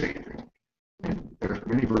didn't say anything. And there's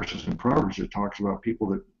many verses in Proverbs that talks about people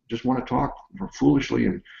that just want to talk foolishly,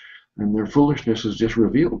 and their foolishness is just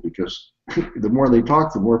revealed because the more they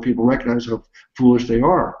talk, the more people recognize how foolish they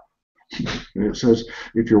are. And it says,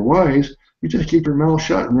 if you're wise, you just keep your mouth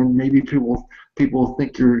shut, and then maybe people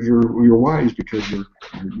think you're wise because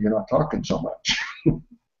you're not talking so much.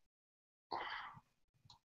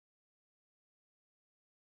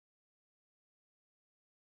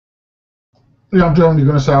 Yeah, I'm only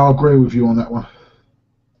going to say I agree with you on that one.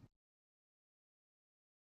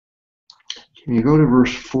 Can you go to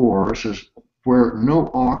verse 4? It says, Where no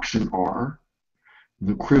oxen are,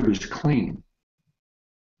 the crib is clean,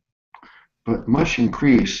 but much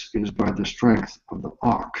increase is by the strength of the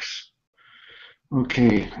ox.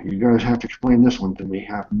 Okay, you guys have to explain this one to me.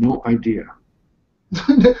 I have no idea.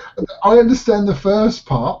 I understand the first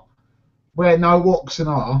part, where no oxen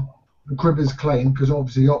are, the crib is clean, because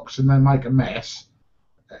obviously oxen, they make a mess.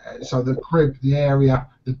 So the crib, the area,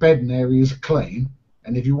 the bedding area is clean.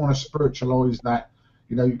 And if you want to spiritualize that,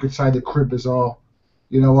 you could say the crib is our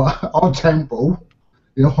temple,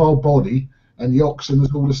 our body, and the oxen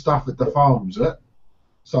is all the stuff that defiles it.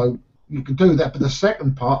 So you could do that, but the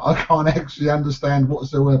second part I can't actually understand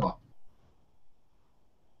whatsoever.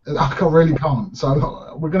 Really can't.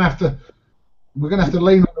 So we're gonna have to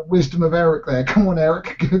lean on the wisdom of Eric there. Come on,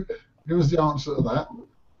 Eric, give us the answer to that.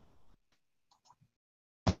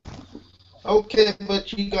 Okay,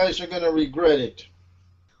 but you guys are going to regret it.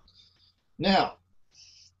 Now,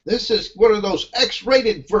 this is one of those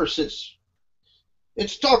X-rated verses.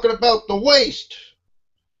 It's talking about the waist.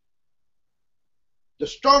 The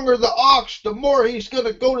stronger the ox, the more he's going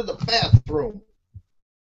to go to the bathroom.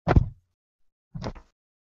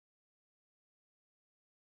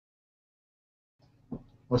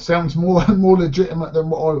 Well, it sounds more legitimate than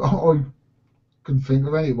what I can think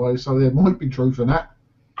of anyway, so there might be truth in that.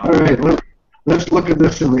 All right, let's look at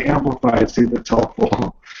this in the Amplified, see if it's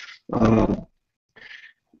helpful.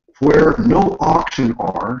 Where no oxen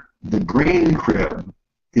are, the grain crib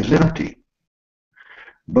is empty,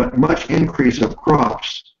 but much increase of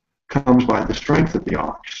crops comes by the strength of the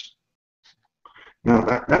ox. Now,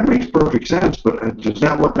 that makes perfect sense, but is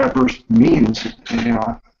that what that verse means?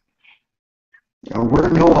 Where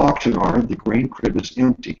no oxen are, the grain crib is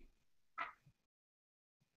empty.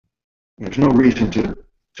 There's no reason to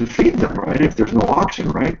feed them, right, if there's no oxen,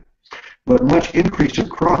 right? But much increase of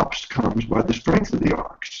crops comes by the strength of the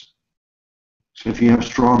ox. So if you have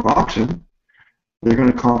strong oxen, they're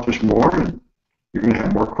going to accomplish more, and you're going to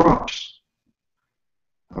have more crops.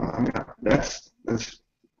 That's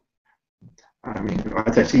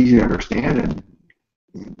easy to understand, and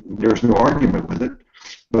there's no argument with it.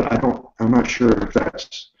 But I'm not sure if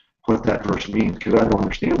that's what that verse means, because I don't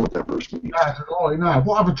understand what that verse means. No.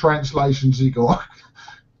 What other translations you got?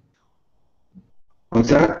 What's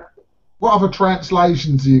that? What other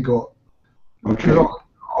translations you got? Okay.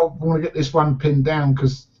 I want to get this one pinned down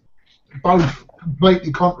because both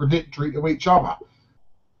completely contradictory to each other.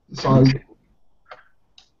 So.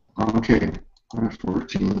 Okay.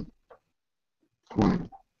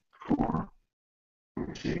 14.4. Let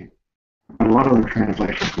me see. A lot of other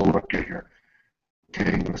translations we'll look at here.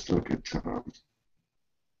 Okay, let's look at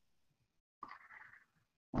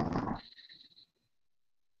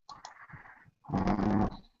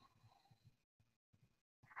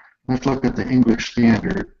let's look at the English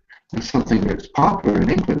Standard. That's something that's popular in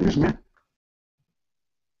England, isn't it?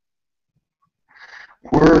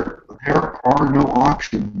 Where there are no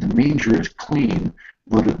oxen, the manger is clean,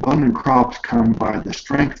 but abundant crops come by the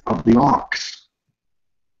strength of the ox.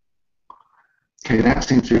 Okay, that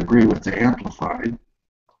seems to agree with the Amplified.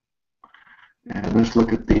 And let's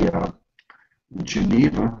look at the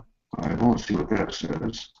Geneva Bible and see what that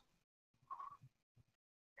says.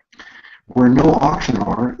 Where no oxen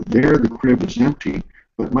are, there the crib is empty,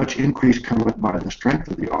 but much increase cometh by the strength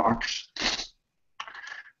of the ox.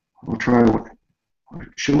 We'll try.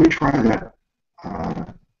 Should we try that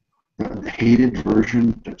the hated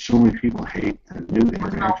version that so many people hate? The New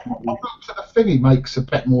International. I looked at the thingy makes a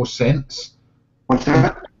bit more sense. What's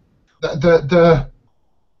that?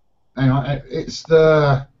 It's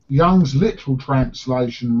the Young's literal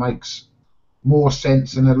translation makes more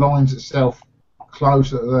sense and aligns itself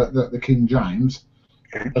closer to the King James.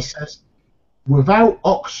 Okay. It says, without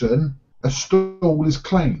oxen, a stall is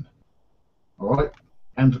clean. All right?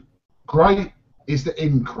 And great is the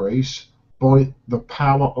increase by the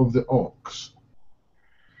power of the ox.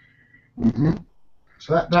 Mm-hmm.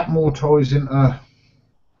 So that more ties into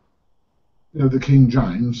the King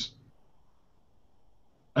James.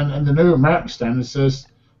 And the New American Standard says,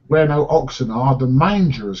 where no oxen are, the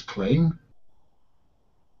manger is clean,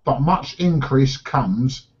 but much increase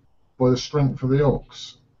comes by the strength of the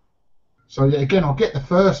ox. So yeah, again, I'll get the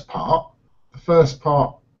first part. The first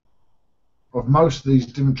part of most of these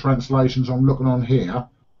different translations I'm looking on here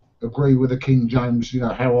agree with the King James,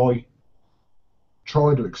 how I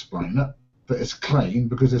try to explain it, that it's clean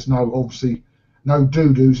because there's obviously no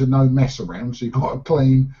doo-doos and no mess around, so you've got a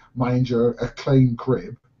clean manger, a clean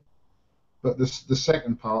crib. But the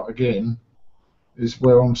second part, again, is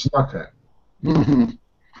where I'm stuck at. Mm-hmm.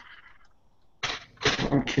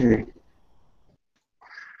 Okay.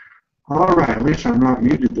 All right, at least I'm not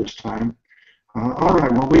muted this time. All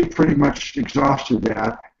right, well, we pretty much exhausted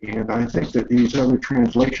that, and I think that these other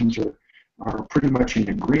translations are pretty much in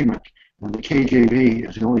agreement. And the KJV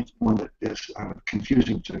is the only one that is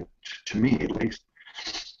confusing to me, at least.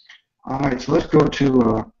 All right, so let's go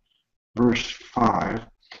to verse 5.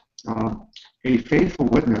 A faithful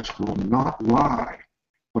witness will not lie,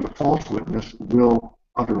 but a false witness will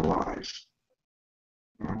utter lies.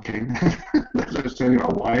 Okay, that's saying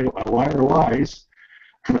a liar lies.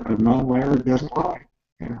 A non-liar doesn't lie.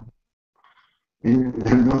 Yeah. And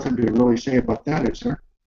there's nothing to really say about that, is there?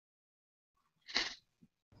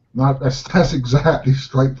 No, that's exactly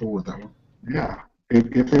straightforward, that one. Yeah.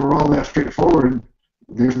 If they were all that straightforward,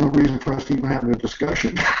 there's no reason for us to even have a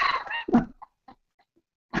discussion.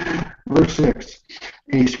 Verse 6.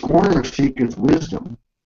 A scorner seeketh wisdom,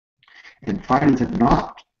 and findeth it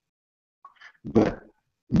not. But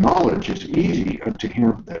knowledge is easy unto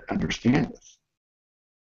him that understandeth.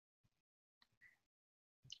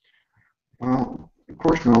 Well, of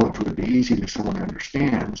course, knowledge would be easy to someone who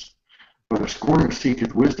understands, but a scorner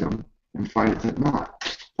seeketh wisdom and findeth it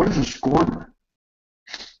not. What is a scorner?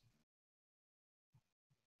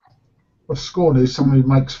 A scorner is someone who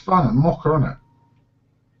makes fun and mocker, isn't it?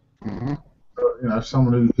 Mm-hmm.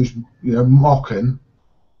 Someone who's mocking,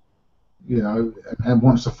 and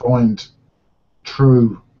wants to find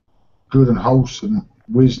true, good and wholesome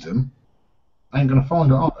wisdom, ain't going to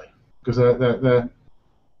find it, are they? Because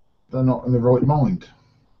they're not in the right mind.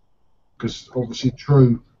 Because obviously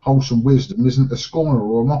true, wholesome wisdom isn't a scorner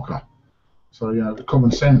or a mocker. So,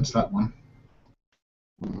 common sense, that one.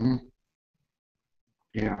 Mm-hmm.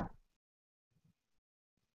 Yeah.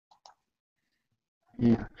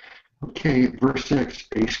 Yeah. Okay, verse 6.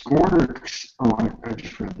 A scorner, I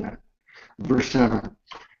just read that. Verse 7.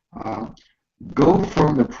 Go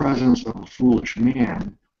from the presence of a foolish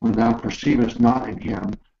man when thou perceivest not in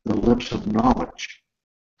him the lips of knowledge.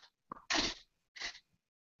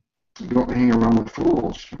 You don't hang around with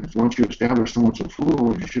fools. Once you establish someone's a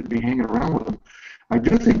fool, you shouldn't be hanging around with them. I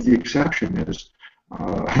do think the exception is,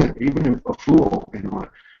 even if a fool,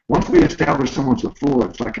 once we establish someone's a fool,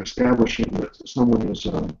 it's like establishing that someone is,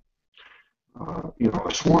 a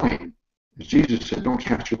swine. As Jesus said, don't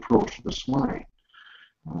cast your pearls to the swine.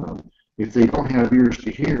 If they don't have ears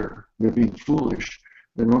to hear, they're being foolish,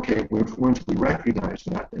 then okay, once we recognize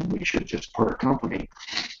that, then we should just part company.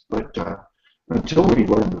 But until we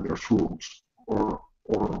learn that they're fools, or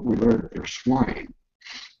we learn that they're swine,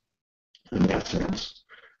 in that sense,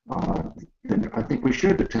 then I think we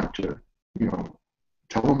should attempt to,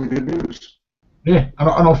 tell them the good news. Yeah,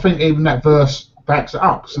 and I think even that verse backs it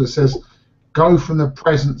up. So it says, go from the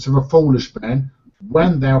presence of a foolish man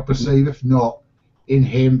when thou perceivest not in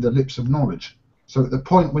him the lips of knowledge. So at the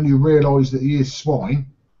point when you realise that he is swine,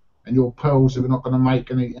 and your pearls are not going to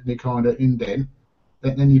make any kind of indent,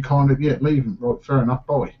 then you kind of, leave him. Right, fair enough,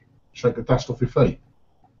 bye. Shake the dust off your feet.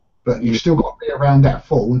 But you've still got to be around that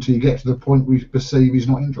fool until you get to the point where you perceive he's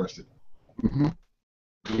not interested. Mm-hmm.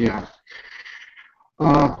 Yeah.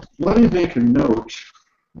 Let me make a note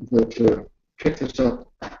that pick this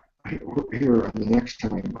up here the next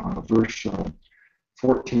time, verse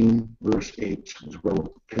 14, verse 8 is where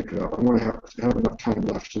we'll pick it up. I want to have enough time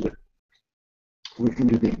left so that we can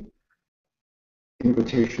do the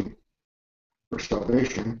invitation for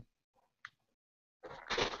salvation.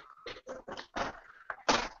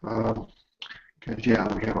 Because, we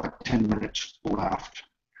have like 10 minutes left.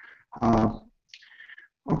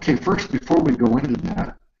 Okay, first, before we go into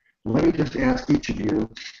that, let me just ask each of you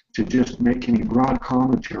to just make any broad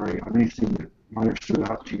commentary on anything that might have stood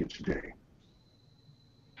out to you today.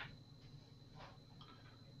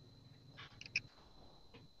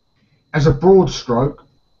 As a broad stroke,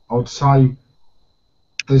 I'd say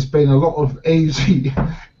there's been a lot of easy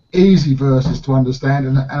verses to understand,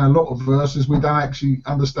 and a lot of verses we don't actually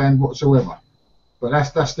understand whatsoever.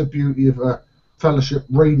 But that's the beauty of a fellowship,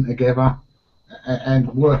 reading together and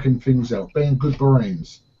working things out, being good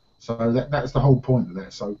Bereans. So that's the whole point of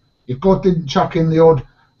that. So if God didn't chuck in the odd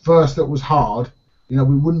verse that was hard, we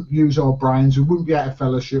wouldn't use our brains, we wouldn't be out of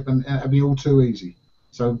fellowship, and it'd be all too easy.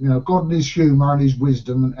 So God in His humour and His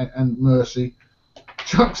wisdom and mercy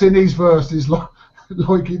chucks in these verses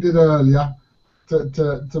like He did earlier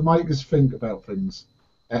to make us think about things.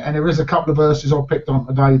 And there is a couple of verses I picked on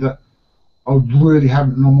today that I really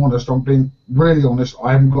haven't, and I'm honest, I'm being really honest,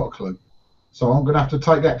 I haven't got a clue. So I'm going to have to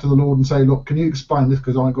take that to the Lord and say, look, can you explain this,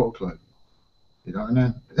 because I ain't got a clue. And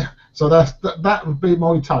then so that would be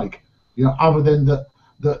my take. Other than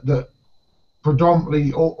that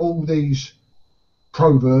predominantly all these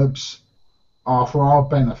proverbs are for our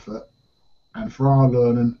benefit and for our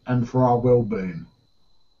learning and for our well-being.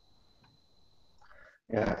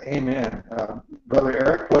 Yeah, amen. Brother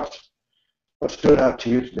Eric, what stood out to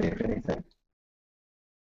you today, if anything?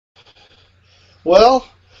 Well,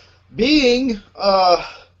 being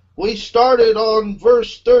we started on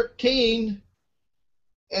verse 13,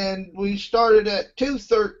 and we started at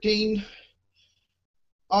 2:13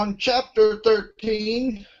 on chapter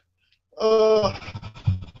 13.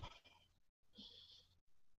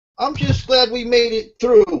 I'm just glad we made it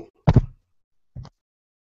through.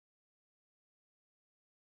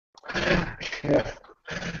 Yeah.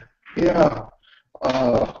 Yeah.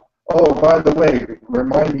 Oh, by the way,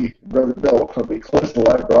 remind me, Brother Bill, when we close the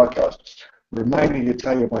live broadcast, remind me to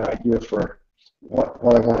tell you my idea for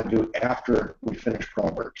what I want to do after we finish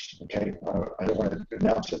Proverbs. Okay, I don't want to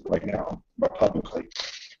announce it right now, but publicly.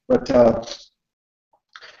 But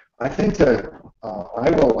I think that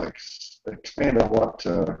I will expand on what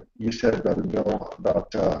you said, Brother Bill,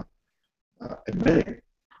 about admitting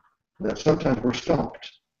that sometimes we're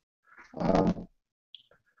stumped.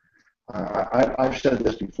 I've said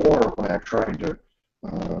this before when I'm trying to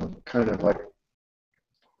kind of like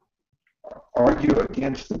argue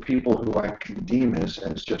against the people who I deem as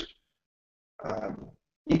just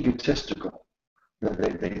egotistical.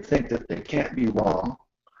 That they think that they can't be wrong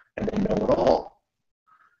and they know it all.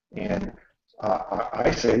 And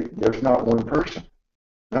I say there's not one person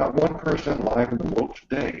alive in the world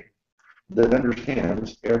today that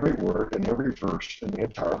understands every word and every verse in the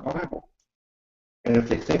entire Bible. And if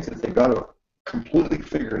they think that they've got to completely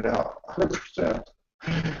figure it out 100%,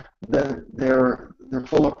 then they're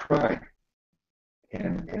full of pride.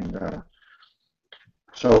 And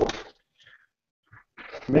so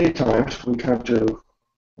many times we come to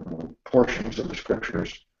portions of the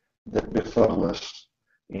scriptures that befuddle us,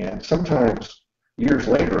 and sometimes years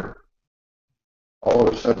later, all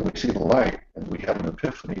of a sudden we see the light and we have an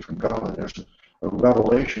epiphany from God, and there's a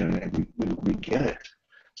revelation, and we get it.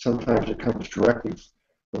 Sometimes it comes directly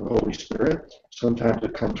from the Holy Spirit. Sometimes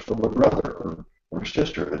it comes from a brother or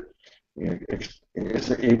sister that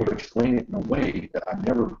is able to explain it in a way that I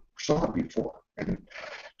never saw it before. And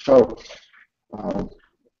so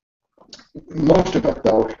most of it,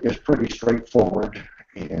 though, is pretty straightforward.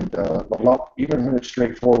 And even when it's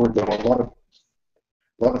straightforward, though, a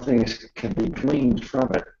lot of things can be gleaned from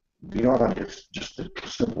it beyond just the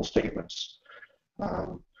simple statements.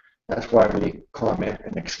 That's why we comment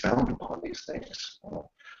and expound upon these things.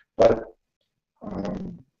 But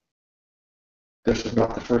this is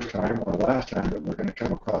not the first time or the last time that we're going to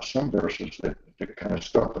come across some verses that kind of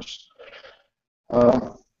stump us.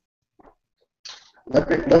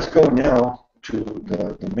 Let's go now to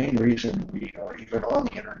the main reason we are even on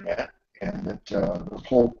the internet, and that the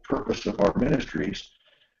whole purpose of our ministries.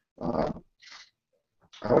 I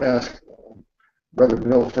would ask Brother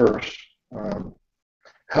Bill first.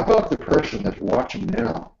 How about the person that's watching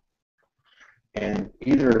now and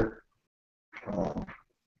either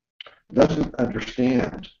doesn't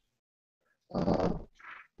understand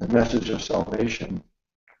the message of salvation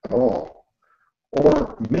at all,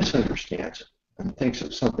 or misunderstands it and thinks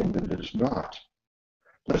it's something that it is not?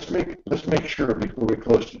 Let's make sure before we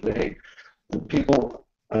close today that people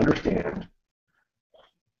understand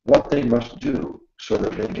what they must do so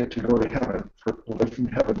that they get to go to heaven, live in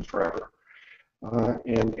heaven forever.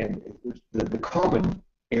 And the common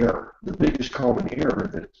error, the biggest common error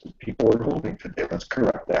that people are holding today, let's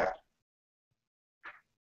correct that.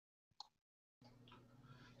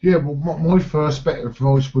 Yeah, well, my first bit of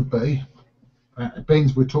advice would be,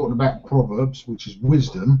 being we're talking about Proverbs, which is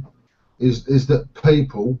wisdom, is that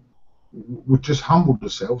people would just humble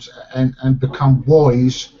themselves and become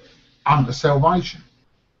wise unto salvation.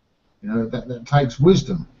 You know, that takes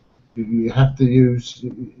wisdom. You have to use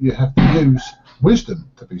wisdom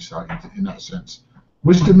to be saved in that sense.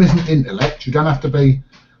 Wisdom isn't intellect. You don't have to be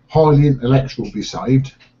highly intellectual to be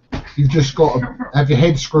saved. You've just got to have your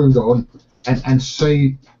head screwed on and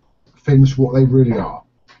see things what they really are.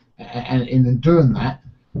 And in doing that,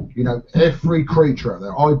 you know, every creature out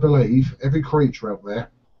there, I believe, every creature out there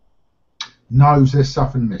knows there's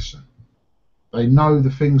something missing. They know the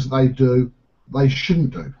things that they do, they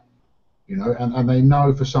shouldn't do. You know, and they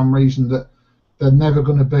know for some reason that they're never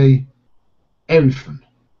going to be everything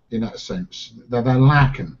in that sense. That they're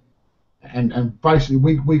lacking. And basically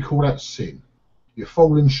we call that sin. You're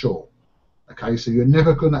falling short. Okay, so you're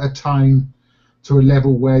never going to attain to a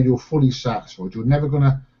level where you're fully satisfied. You're never going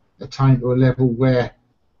to attain to a level where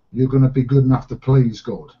you're going to be good enough to please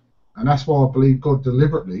God. And that's why I believe God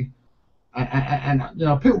deliberately, and you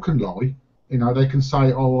know, people can lie. You know, they can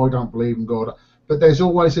say, oh, I don't believe in God. But there's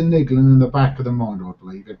always a niggling in the back of the mind, I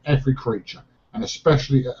believe, in every creature, and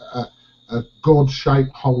especially a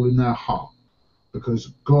God-shaped hole in their heart. because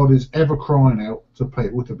God is ever crying out to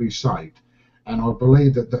people to be saved. And I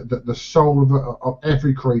believe that the soul of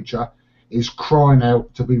every creature is crying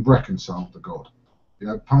out to be reconciled to God. You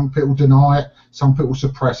know, some people deny it, some people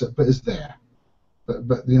suppress it, but it's there.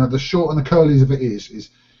 But you know, the short and the curlies of it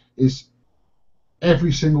is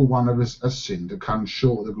every single one of us has sinned and come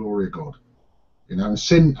short of the glory of God. You know, and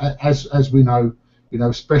sin, as we know, you know,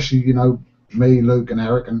 especially, you know, me, Luke, and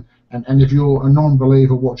Eric, and if you're a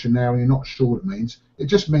non-believer watching now and you're not sure what it means, it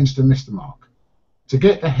just means to miss the mark. To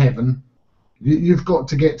get to heaven, you've got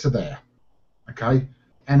to get to there, okay?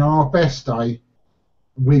 And on our best day,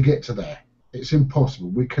 we get to there. It's impossible.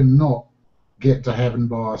 We cannot get to heaven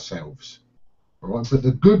by ourselves, all right? But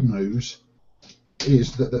the good news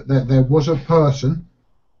is that there was a person,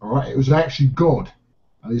 all right? It was actually God,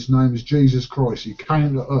 and his name is Jesus Christ. He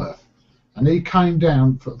came to earth, and he came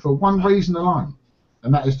down for one reason alone,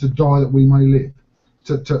 and that is to die that we may live,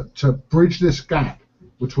 to bridge this gap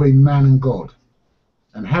between man and God.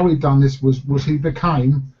 And how he done this was he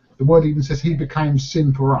became, the word even says he became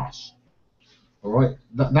sin for us. All right,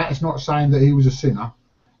 that is not saying that he was a sinner.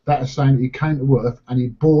 That is saying that he came to earth and he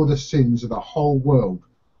bore the sins of the whole world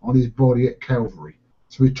on his body at Calvary.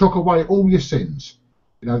 So he took away all your sins.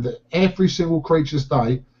 You know, that every single creature's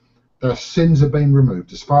day, their sins have been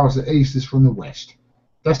removed as far as the east is from the west.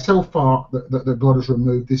 That's how far that God has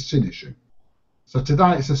removed this sin issue. So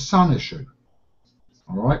today it's a son issue.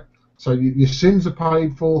 All right. So your sins are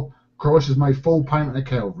paid for. Christ has made full payment at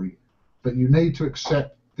Calvary, but you need to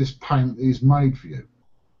accept this payment that He's made for you.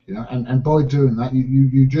 You know, and by doing that,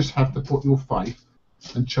 you just have to put your faith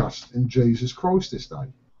and trust in Jesus Christ this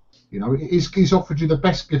day. You know, He's offered you the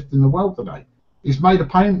best gift in the world today. He's made a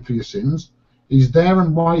payment for your sins. He's there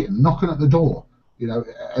and waiting, knocking at the door. You know,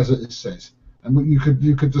 as it says, and you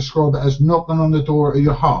could describe it as knocking on the door of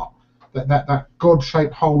your heart. That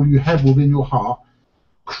God-shaped hole you have within your heart.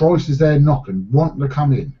 Christ is there knocking, wanting to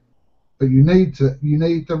come in, but you need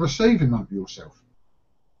to receive Him unto yourself.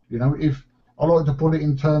 You know, if I like to put it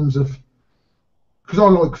in terms of, because I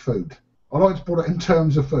like food, I like to put it in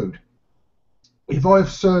terms of food. If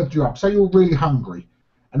I've served you up, say you're really hungry,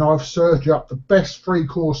 and I've served you up the best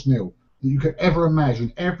 3-course meal that you could ever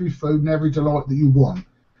imagine, every food and every delight that you want,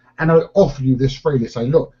 and I offer you this freely, say,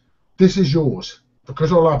 look, this is yours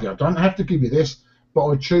because I love you. I don't have to give you this, but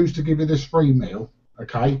I choose to give you this free meal.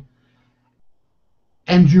 Okay,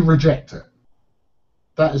 and you reject it.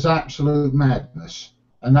 That is absolute madness,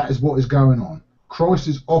 and that is what is going on. Christ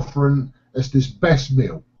is offering us this best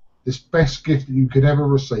meal, this best gift that you could ever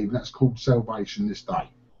receive, and that's called salvation this day.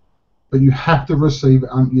 But you have to receive it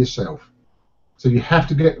unto yourself. So you have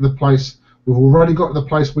to get to the place. We've already got to the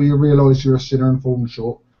place where you realise you're a sinner and fallen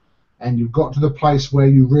short, and you've got to the place where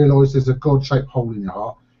you realise there's a God-shaped hole in your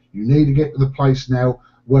heart. You need to get to the place now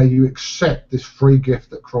where you accept this free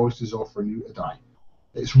gift that Christ is offering you today.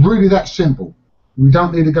 It's really that simple. We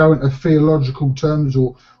don't need to go into theological terms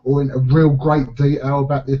or into real great detail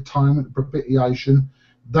about the atonement, the propitiation.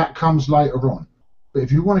 That comes later on. But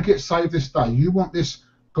if you want to get saved this day, you want this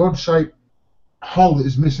God-shaped hole that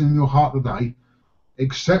is missing in your heart today,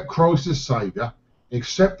 accept Christ as Saviour,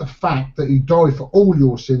 accept the fact that He died for all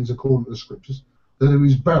your sins according to the Scriptures, that He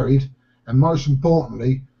was buried, and most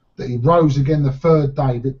importantly, that He rose again the 3rd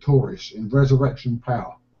day victorious in resurrection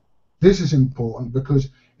power. This is important because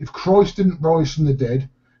if Christ didn't rise from the dead,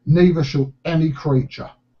 neither shall any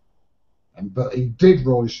creature. But He did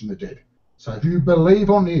rise from the dead. So if you believe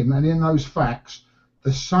on Him and in those facts,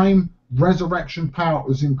 the same resurrection power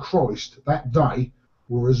as in Christ that day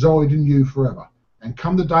will reside in you forever. And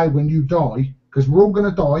come the day when you die, because we're all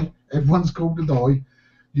going to die, everyone's called to die,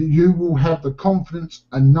 you will have the confidence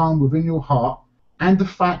and known within your heart, and the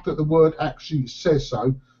fact that the word actually says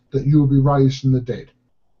so, that you will be raised from the dead.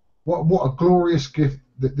 What a glorious gift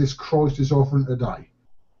that this Christ is offering today.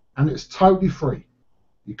 And it's totally free.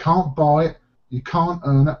 You can't buy it, you can't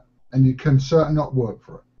earn it, and you can certainly not work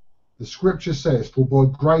for it. The Scripture says, for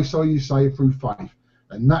by grace are you saved through faith,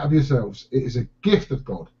 and that of yourselves. It is a gift of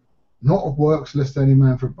God, not of works, lest any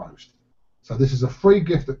man should boast. So this is a free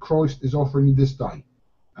gift that Christ is offering you this day.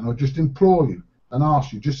 And I just implore you and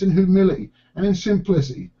ask you, just in humility and in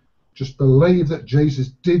simplicity, just believe that Jesus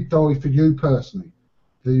did die for you personally,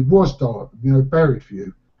 that He was buried for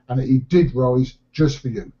you, and that He did rise just for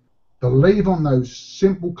you. Believe on those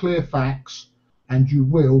simple, clear facts, and you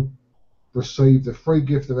will receive the free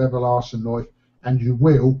gift of everlasting life, and you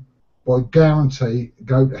will, by guarantee,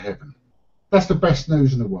 go to heaven. That's the best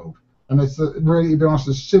news in the world, and it's really, to be honest,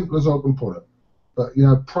 as simple as I can put it. But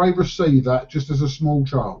pray receive that just as a small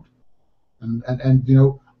child, and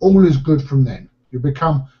all is good from then. You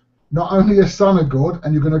become not only a son of God,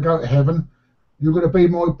 and you're going to go to heaven, you're going to be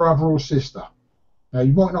my brother or sister. Now,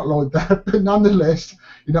 you might not like that, but nonetheless,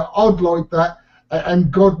 I'd like that,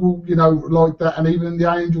 and God will, like that, and even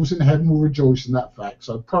the angels in heaven will rejoice in that fact.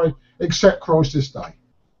 So pray, accept Christ this day.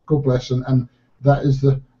 God bless, and that's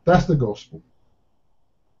the gospel.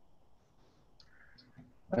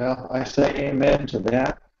 Well, I say amen to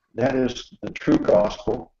that. That is the true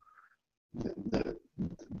gospel. The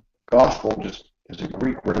gospel just is a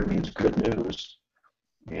Greek word. It means good news.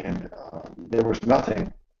 And there was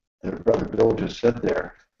nothing that Brother Bill just said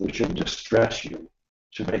there that should distress you,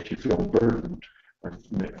 should make you feel burdened, or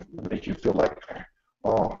make you feel like,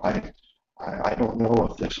 oh, I don't know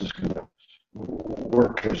if this is going to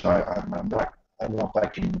work because I don't know if I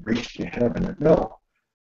can reach to heaven. No,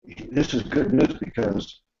 this is good news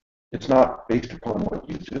because it's not based upon what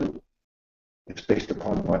you do. It's based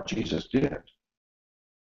upon what Jesus did.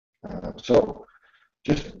 So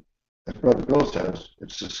just as Brother Bill says,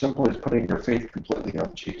 it's as simple as putting your faith completely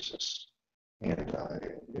on Jesus. And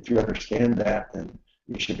if you understand that, then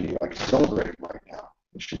you should be like celebrating right now.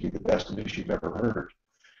 It should be the best news you've ever heard.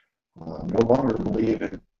 No longer believe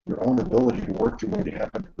in your own ability to work your way to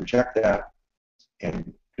heaven. Reject that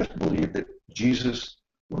and just believe that Jesus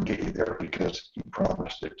will get you there because he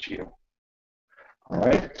promised it to you. All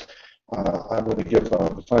right? I'm going to give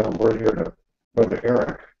the final word here to Brother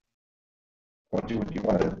Eric. Do you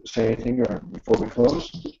want to say anything before we close?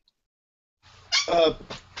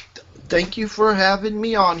 Thank you for having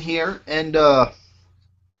me on here, and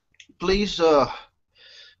please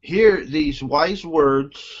hear these wise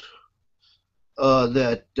words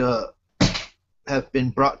that have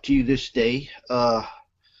been brought to you this day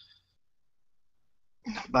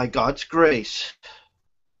by God's grace.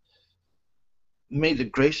 May the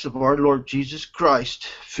grace of our Lord Jesus Christ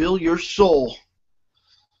fill your soul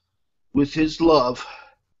with his love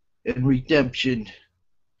and redemption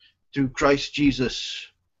through Christ Jesus.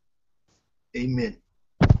 Amen.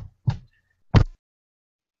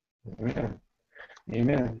 Amen.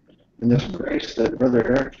 Amen. And this grace that Brother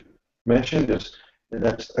Eric mentioned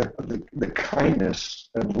that's the kindness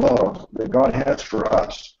and love that God has for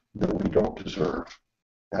us that we don't deserve.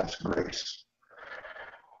 That's grace.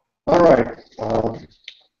 All right.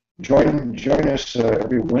 Join us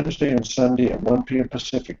every Wednesday and Sunday at 1 p.m.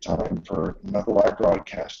 Pacific time for another live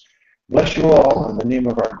broadcast. Bless you all in the name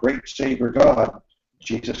of our great Savior God,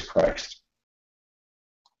 Jesus Christ.